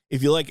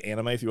 if you like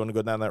anime, if you want to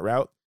go down that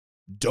route,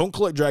 don't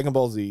collect Dragon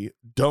Ball Z,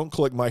 don't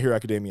collect My Hero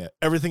Academia.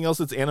 Everything else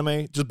that's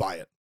anime, just buy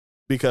it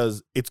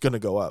because it's going to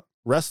go up.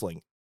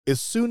 Wrestling, as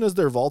soon as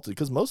they're vaulted,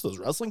 because most of those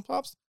wrestling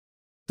pops,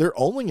 they're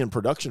only in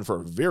production for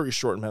a very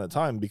short amount of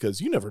time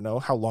because you never know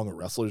how long a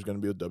wrestler is going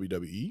to be with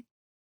WWE.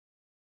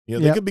 You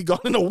know, they could be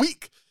gone in a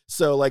week.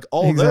 So like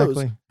all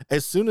those,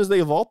 as soon as they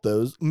vault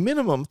those,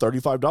 minimum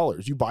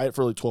 $35. You buy it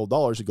for like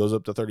 $12, it goes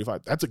up to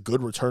 $35. That's a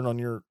good return on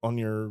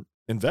your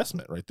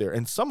investment right there.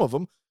 And some of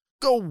them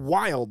go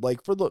wild.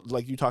 Like for the,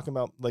 like you talking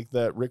about like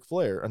that Ric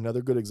Flair.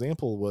 Another good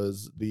example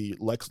was the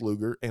Lex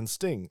Luger and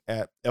Sting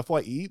at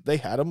FYE. They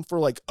had them for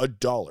like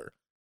 $1.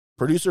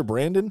 Producer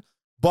Brandon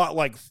bought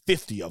like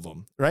 50 of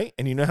them, right?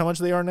 And you know how much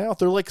they are now?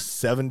 They're like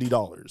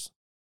 $70.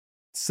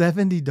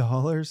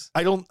 $70.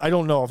 I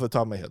don't know off the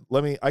top of my head.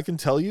 I can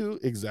tell you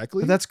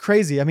exactly. But that's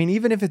crazy. I mean,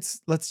 even if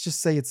it's, let's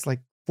just say it's like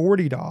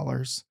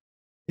 $40,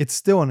 it's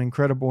still an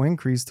incredible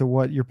increase to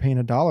what you're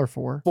paying $1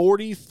 for.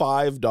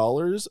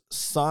 $45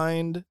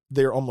 signed.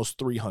 They're almost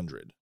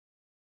 $300.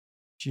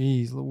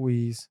 Jeez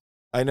Louise.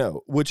 I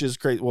know, which is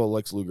crazy. Well,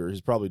 Lex Luger,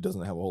 he probably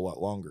doesn't have a whole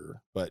lot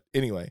longer, but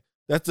anyway,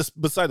 that's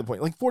just beside the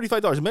point. Like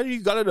 $45. Imagine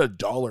you got it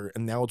 $1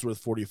 and now it's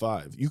worth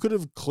 $45. You could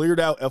have cleared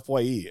out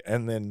FYE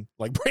and then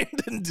like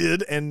Brandon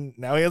did, and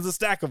now he has a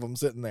stack of them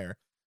sitting there.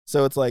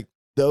 So it's like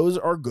those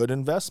are good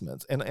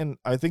investments, and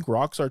I think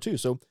rocks are too.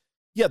 So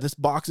yeah, this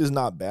box is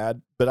not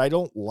bad, but I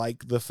don't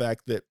like the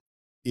fact that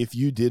if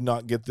you did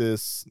not get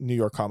this New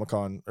York Comic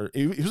Con, or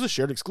it was a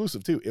shared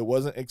exclusive too. It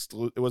wasn't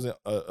it wasn't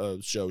a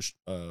show.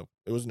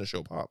 It wasn't a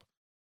show pop.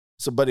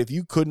 So, but if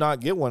you could not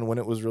get one when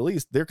it was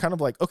released, they're kind of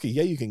like, okay,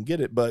 yeah, you can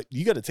get it, but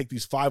you got to take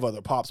these 5 other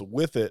pops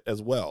with it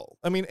as well.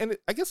 I mean, and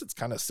I guess it's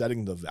kind of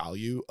setting the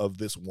value of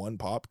this one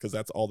pop because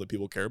that's all that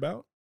people care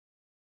about.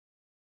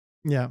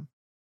 Yeah.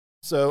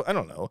 So I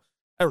don't know.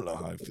 I don't know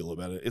how I feel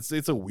about it.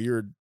 It's a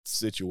weird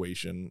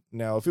situation.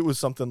 Now, if it was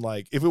something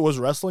like, if it was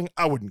wrestling,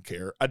 I wouldn't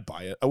care. I'd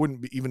buy it. I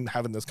wouldn't be even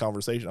having this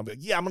conversation. I'd be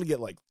like, yeah, I'm going to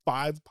get like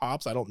 5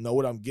 pops. I don't know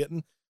what I'm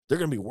getting. They're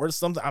going to be worth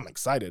something. I'm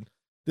excited.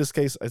 This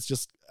case, it's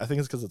just, I think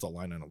it's because it's a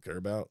line I don't care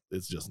about.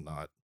 It's just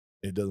not,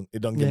 it doesn't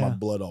get my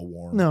blood all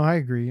warm. No, I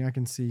agree. I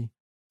can see.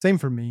 Same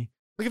for me.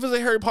 Like if it's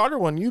a Harry Potter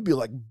one, you'd be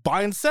like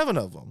buying 7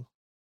 of them.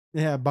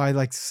 Yeah, buy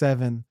like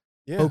 7.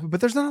 Yeah. But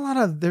there's not a lot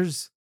of,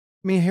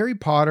 Harry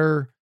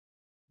Potter,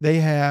 they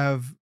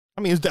have,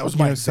 that was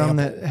my example. Some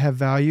that have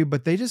value,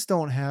 but they just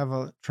don't have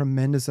a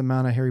tremendous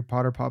amount of Harry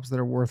Potter pops that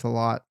are worth a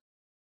lot.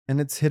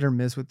 And it's hit or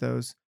miss with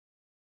those.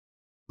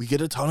 We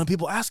get a ton of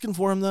people asking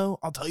for them though.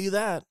 I'll tell you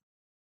that.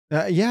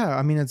 Yeah,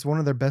 it's one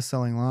of their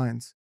best-selling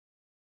lines.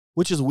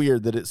 Which is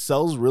weird that it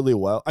sells really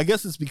well. I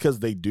guess it's because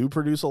they do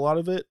produce a lot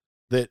of it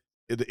that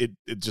it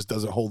just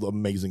doesn't hold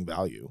amazing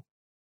value.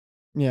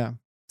 Yeah.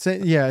 So,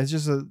 yeah, it's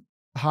just a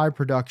high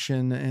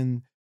production,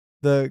 and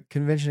the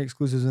convention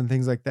exclusives and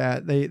things like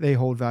that, they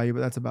hold value, but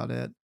that's about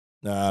it.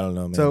 I don't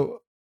know, man.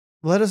 So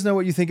let us know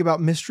what you think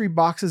about mystery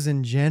boxes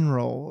in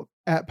general.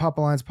 At Pop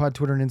Alliance Pod,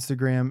 Twitter and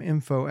Instagram,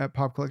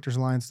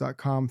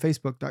 info@popcollectorsalliance.com,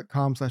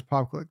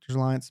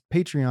 facebook.com/popcollectorsalliance,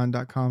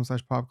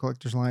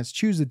 patreon.com/popcollectorsalliance.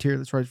 Choose the tier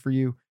that's right for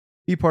you.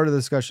 Be part of the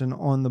discussion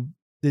on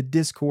the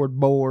Discord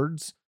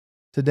boards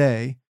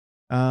today.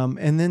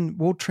 And then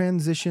we'll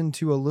transition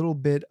to a little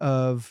bit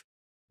of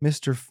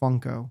Mr.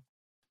 Funko.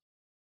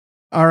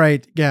 All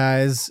right,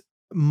 guys,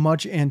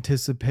 much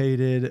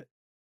anticipated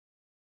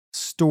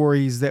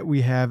stories that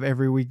we have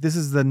every week. This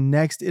is the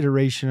next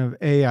iteration of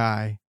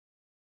AI.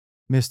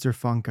 Mr.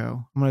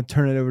 Funko. I'm going to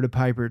turn it over to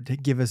Piper to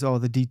give us all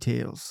the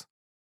details.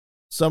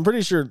 So I'm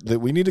pretty sure that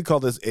we need to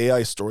call this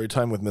AI story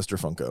time with Mr.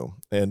 Funko,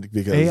 and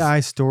because AI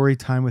story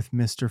time with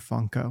Mr.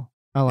 Funko.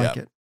 I like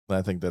it.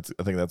 I think that's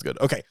good.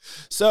 Okay.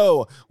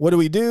 So what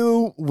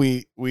do?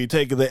 We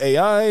take the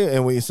AI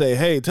and we say,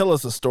 hey, tell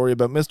us a story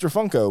about Mr.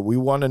 Funko. We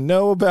want to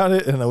know about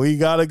it, and we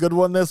got a good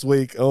one this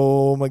week.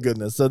 Oh my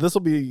goodness. So this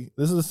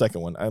is the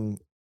second one.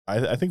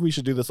 I think we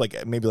should do this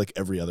maybe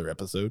every other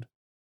episode.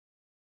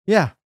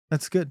 Yeah,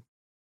 that's good.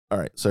 All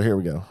right, so here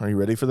we go. Are you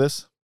ready for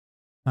this?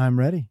 I'm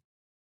ready.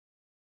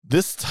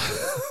 This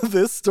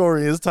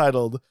story is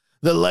titled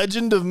The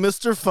Legend of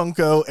Mr.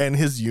 Funko and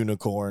His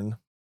Unicorn.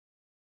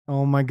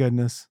 Oh my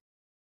goodness.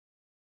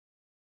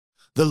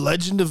 The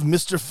Legend of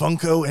Mr.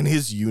 Funko and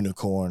His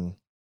Unicorn.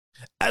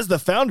 As the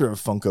founder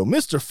of Funko,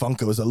 Mr.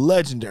 Funko is a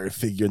legendary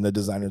figure in the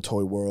designer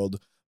toy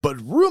world,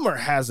 but rumor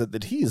has it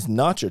that he is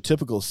not your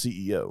typical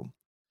CEO.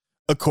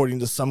 According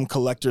to some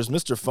collectors,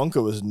 Mr.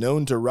 Funko is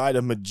known to ride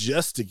a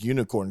majestic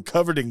unicorn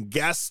covered in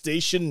gas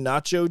station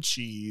nacho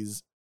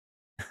cheese.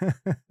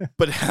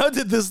 But how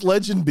did this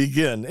legend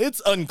begin?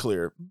 It's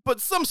unclear, but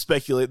some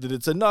speculate that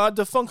it's a nod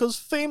to Funko's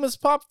famous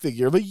pop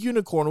figure of a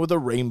unicorn with a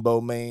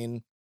rainbow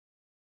mane.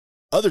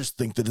 Others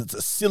think that it's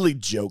a silly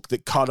joke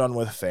that caught on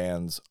with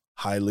fans.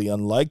 Highly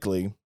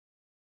unlikely.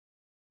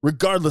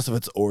 Regardless of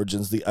its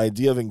origins, the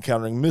idea of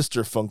encountering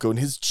Mr. Funko and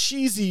his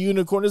cheesy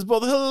unicorn is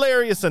both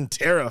hilarious and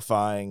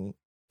terrifying.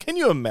 Can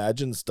you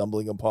imagine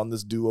stumbling upon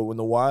this duo in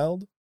the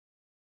wild?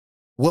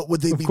 What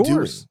would they be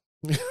doing?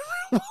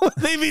 What would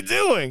they be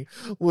doing?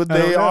 Would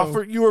they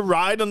offer you a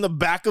ride on the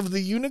back of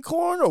the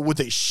unicorn, or would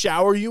they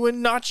shower you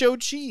in nacho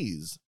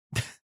cheese?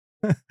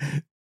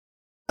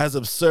 As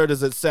absurd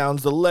as it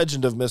sounds, the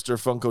legend of Mr.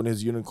 Funko and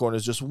his unicorn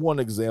is just one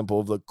example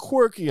of the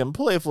quirky and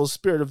playful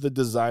spirit of the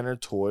designer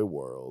toy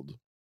world.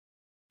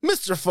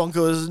 Mr.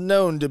 Funko is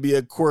known to be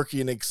a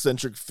quirky and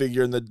eccentric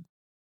figure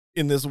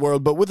in this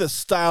world, but with a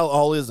style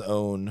all his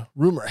own.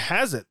 Rumor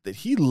has it that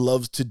he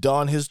loves to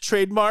don his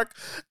trademark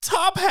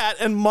top hat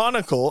and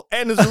monocle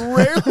and is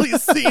rarely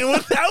seen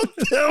without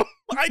them.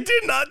 I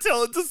did not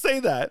tell it to say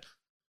that.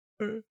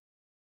 But,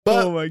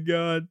 oh my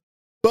God.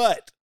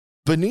 But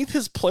beneath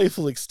his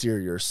playful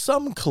exterior,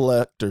 some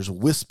collectors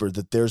whisper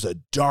that there's a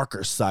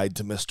darker side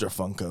to Mr.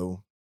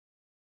 Funko.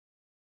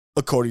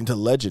 According to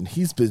legend,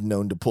 he's been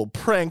known to pull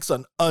pranks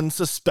on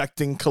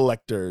unsuspecting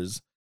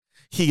collectors.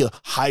 He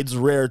hides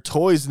rare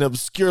toys in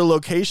obscure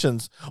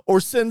locations or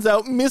sends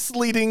out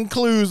misleading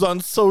clues on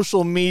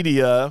social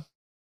media.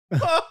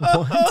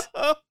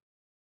 What?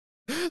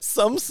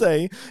 Some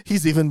say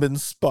he's even been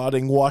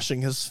spotting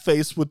washing his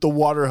face with the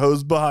water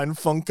hose behind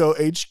Funko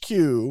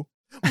HQ,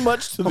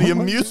 much to the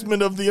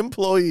amusement of the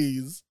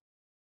employees.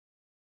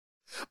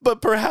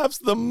 But perhaps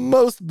the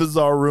most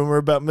bizarre rumor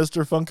about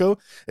Mr. Funko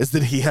is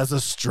that he has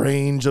a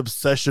strange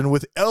obsession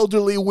with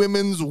elderly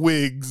women's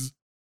wigs.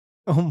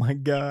 Oh my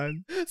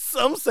God.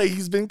 Some say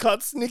he's been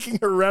caught sneaking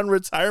around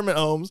retirement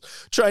homes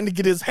trying to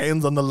get his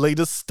hands on the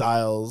latest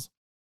styles.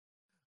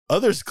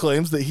 Others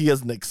claims that he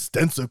has an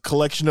extensive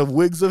collection of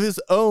wigs of his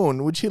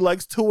own, which he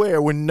likes to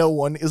wear when no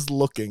one is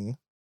looking.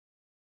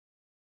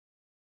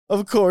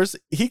 Of course,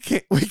 we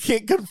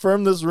can't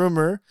confirm this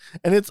rumor,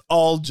 and it's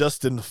all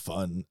just in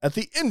fun. At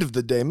the end of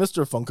the day,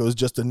 Mr. Funko is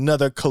just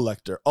another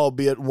collector,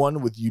 albeit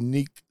one with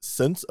unique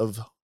sense of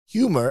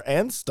humor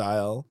and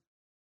style.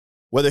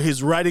 Whether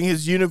he's riding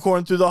his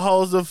unicorn through the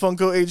halls of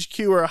Funko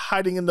HQ or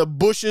hiding in the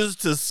bushes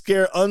to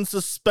scare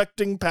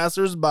unsuspecting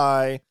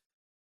passersby,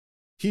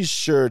 he's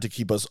sure to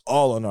keep us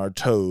all on our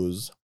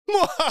toes.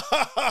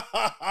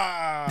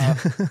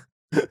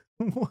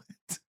 What?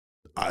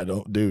 I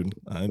don't, dude.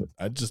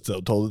 I just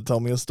told it to tell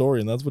me a story,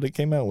 and that's what it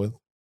came out with.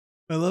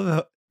 I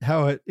love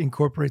how it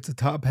incorporates a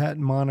top hat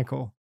and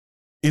monocle.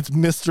 It's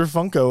Mr.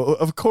 Funko.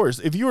 Of course,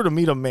 if you were to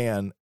meet a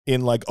man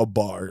in like a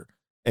bar,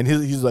 and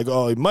he's like,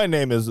 oh, my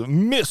name is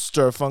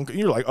Mr. Funko,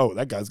 you're like, oh,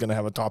 that guy's going to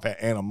have a top hat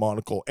and a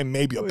monocle and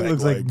maybe a peg leg. It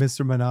looks like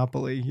Mr.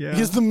 Monopoly, yeah.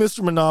 He's the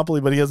Mr.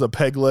 Monopoly, but he has a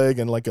peg leg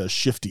and like a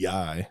shifty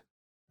eye.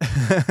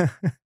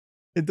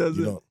 It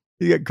doesn't.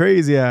 He got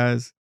crazy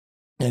eyes.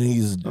 And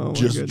he's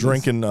just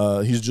drinking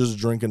a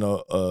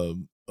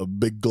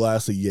big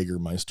glass of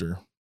Jägermeister.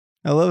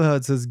 I love how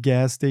it says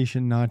gas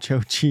station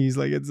nacho cheese.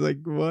 Like, it's like,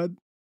 what?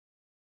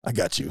 I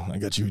got you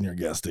in your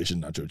gas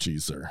station nacho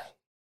cheese, sir.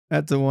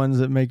 That's the ones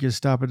that make you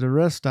stop at the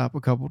rest stop a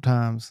couple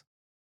times.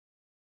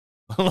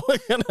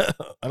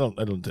 I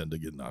don't tend to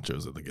get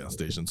nachos at the gas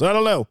station, so I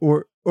don't know.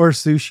 Or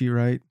sushi,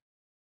 right?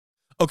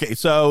 Okay,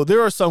 so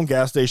there are some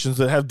gas stations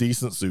that have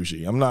decent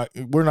sushi.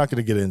 We're not going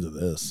to get into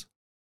this.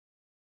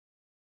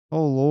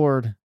 Oh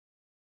Lord.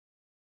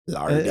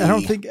 I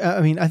don't think.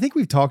 I think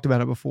we've talked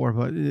about it before,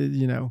 but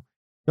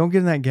don't get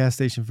in that gas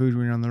station food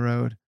when you're on the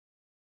road.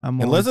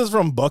 Unless it's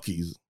from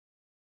Buc-ee's.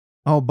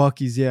 Oh,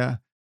 Buc-ee's, yeah.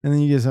 And then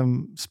you get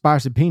some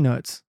spicy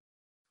peanuts.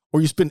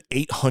 Or you spend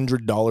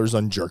 $800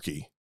 on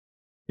jerky.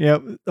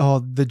 Yep. Oh,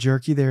 the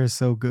jerky there is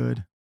so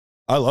good.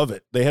 I love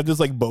it. They have this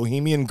like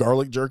Bohemian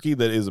garlic jerky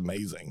that is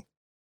amazing.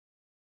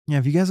 Yeah,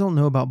 if you guys don't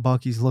know about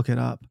Buc-ee's, look it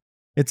up.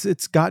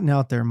 It's gotten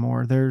out there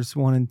more. There's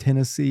one in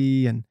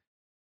Tennessee, and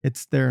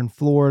it's there in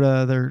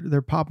Florida.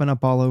 They're popping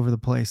up all over the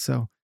place.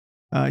 So,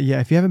 yeah,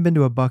 if you haven't been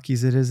to a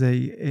Buc-ee's, it is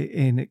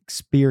an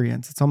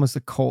experience. It's almost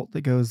a cult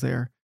that goes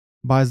there,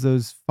 buys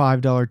those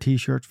 $5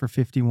 T-shirts for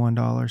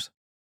 $51.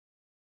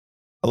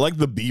 I like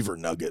the beaver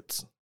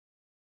nuggets.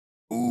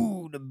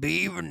 Ooh, the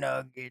beaver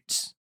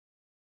nuggets.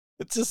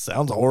 It just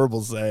sounds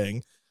horrible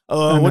saying.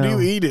 What are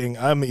you eating?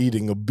 I'm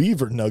eating a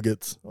beaver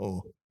nuggets.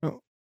 Oh.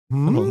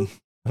 I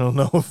don't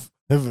know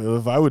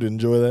if I would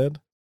enjoy that.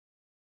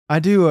 I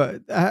do.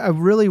 I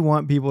really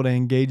want people to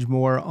engage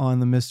more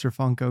on the Mr.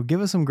 Funko. Give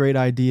us some great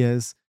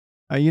ideas.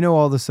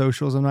 All the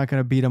socials. I'm not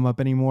going to beat them up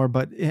anymore.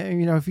 But,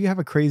 if you have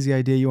a crazy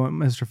idea you want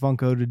Mr.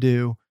 Funko to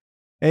do,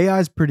 AI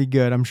is pretty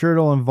good. I'm sure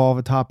it'll involve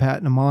a top hat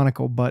and a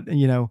monocle. But,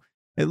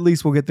 at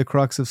least we'll get the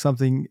crux of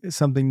something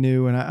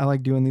new. And I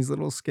like doing these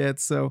little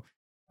skits. So,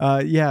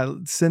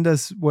 send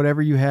us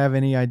whatever you have,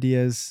 any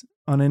ideas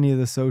on any of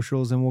the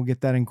socials, and we'll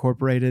get that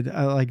incorporated.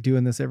 I like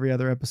doing this every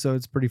other episode.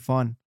 It's pretty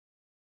fun.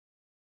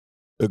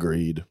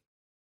 Agreed.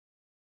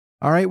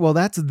 All right. Well,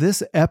 that's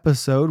this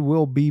episode.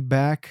 We'll be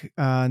back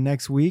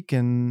next week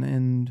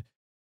and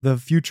the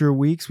future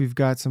weeks. We've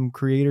got some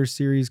creator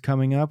series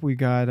coming up. We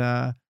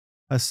got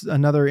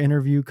another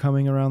interview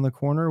coming around the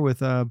corner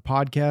with a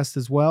podcast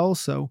as well.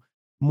 So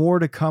more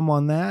to come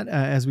on that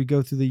as we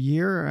go through the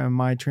year.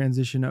 My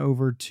transition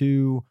over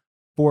to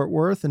Fort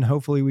Worth, and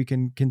hopefully we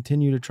can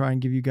continue to try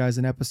and give you guys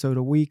an episode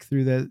a week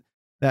through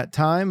that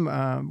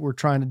time. We're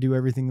trying to do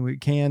everything that we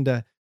can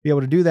to be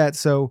able to do that.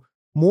 So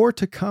more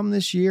to come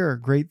this year.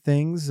 Great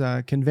things.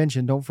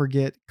 Convention. Don't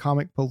forget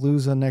Comic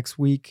Palooza next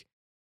week,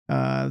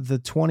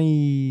 the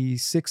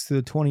 26th to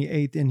the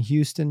 28th in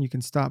Houston. You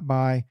can stop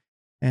by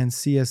and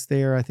see us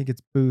there. I think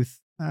it's booth.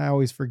 I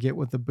always forget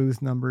what the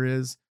booth number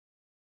is.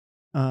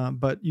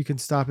 But you can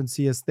stop and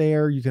see us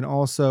there. You can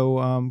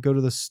also go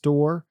to the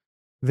store,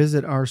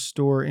 visit our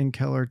store in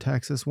Keller,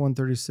 Texas,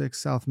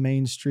 136 South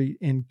Main Street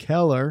in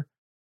Keller,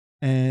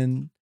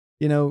 and,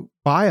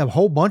 buy a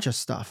whole bunch of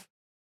stuff.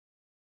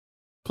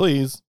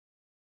 Please.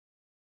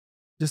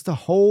 Just a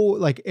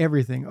whole,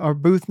 everything. Our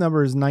booth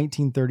number is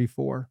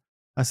 1934.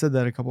 I said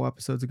that a couple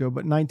episodes ago,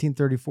 but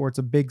 1934, it's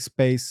a big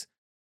space.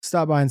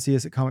 Stop by and see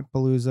us at Comic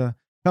Palooza.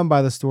 Come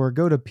by the store,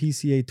 go to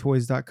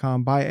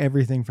pcatoys.com, buy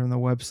everything from the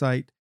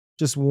website.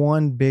 Just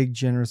one big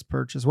generous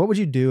purchase. What would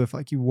you do if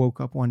you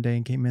woke up one day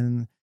and came in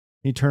and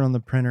you turn on the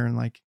printer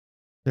and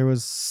there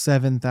was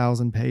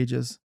 7,000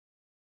 pages?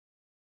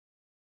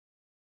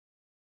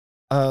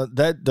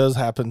 That does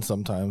happen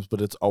sometimes,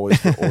 but it's always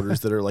for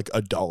orders that are like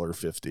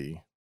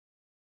 $1.50.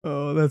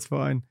 Oh, that's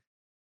fine.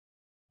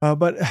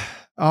 But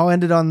I'll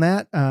end it on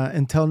that.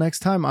 Until next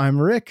time, I'm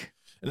Rick.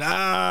 And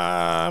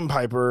I'm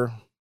Piper.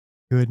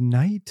 Good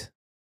night.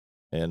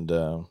 And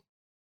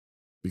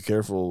be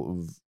careful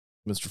of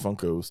Mr.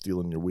 Funko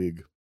stealing your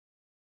wig.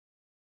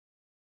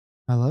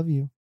 I love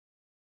you.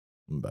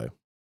 Bye.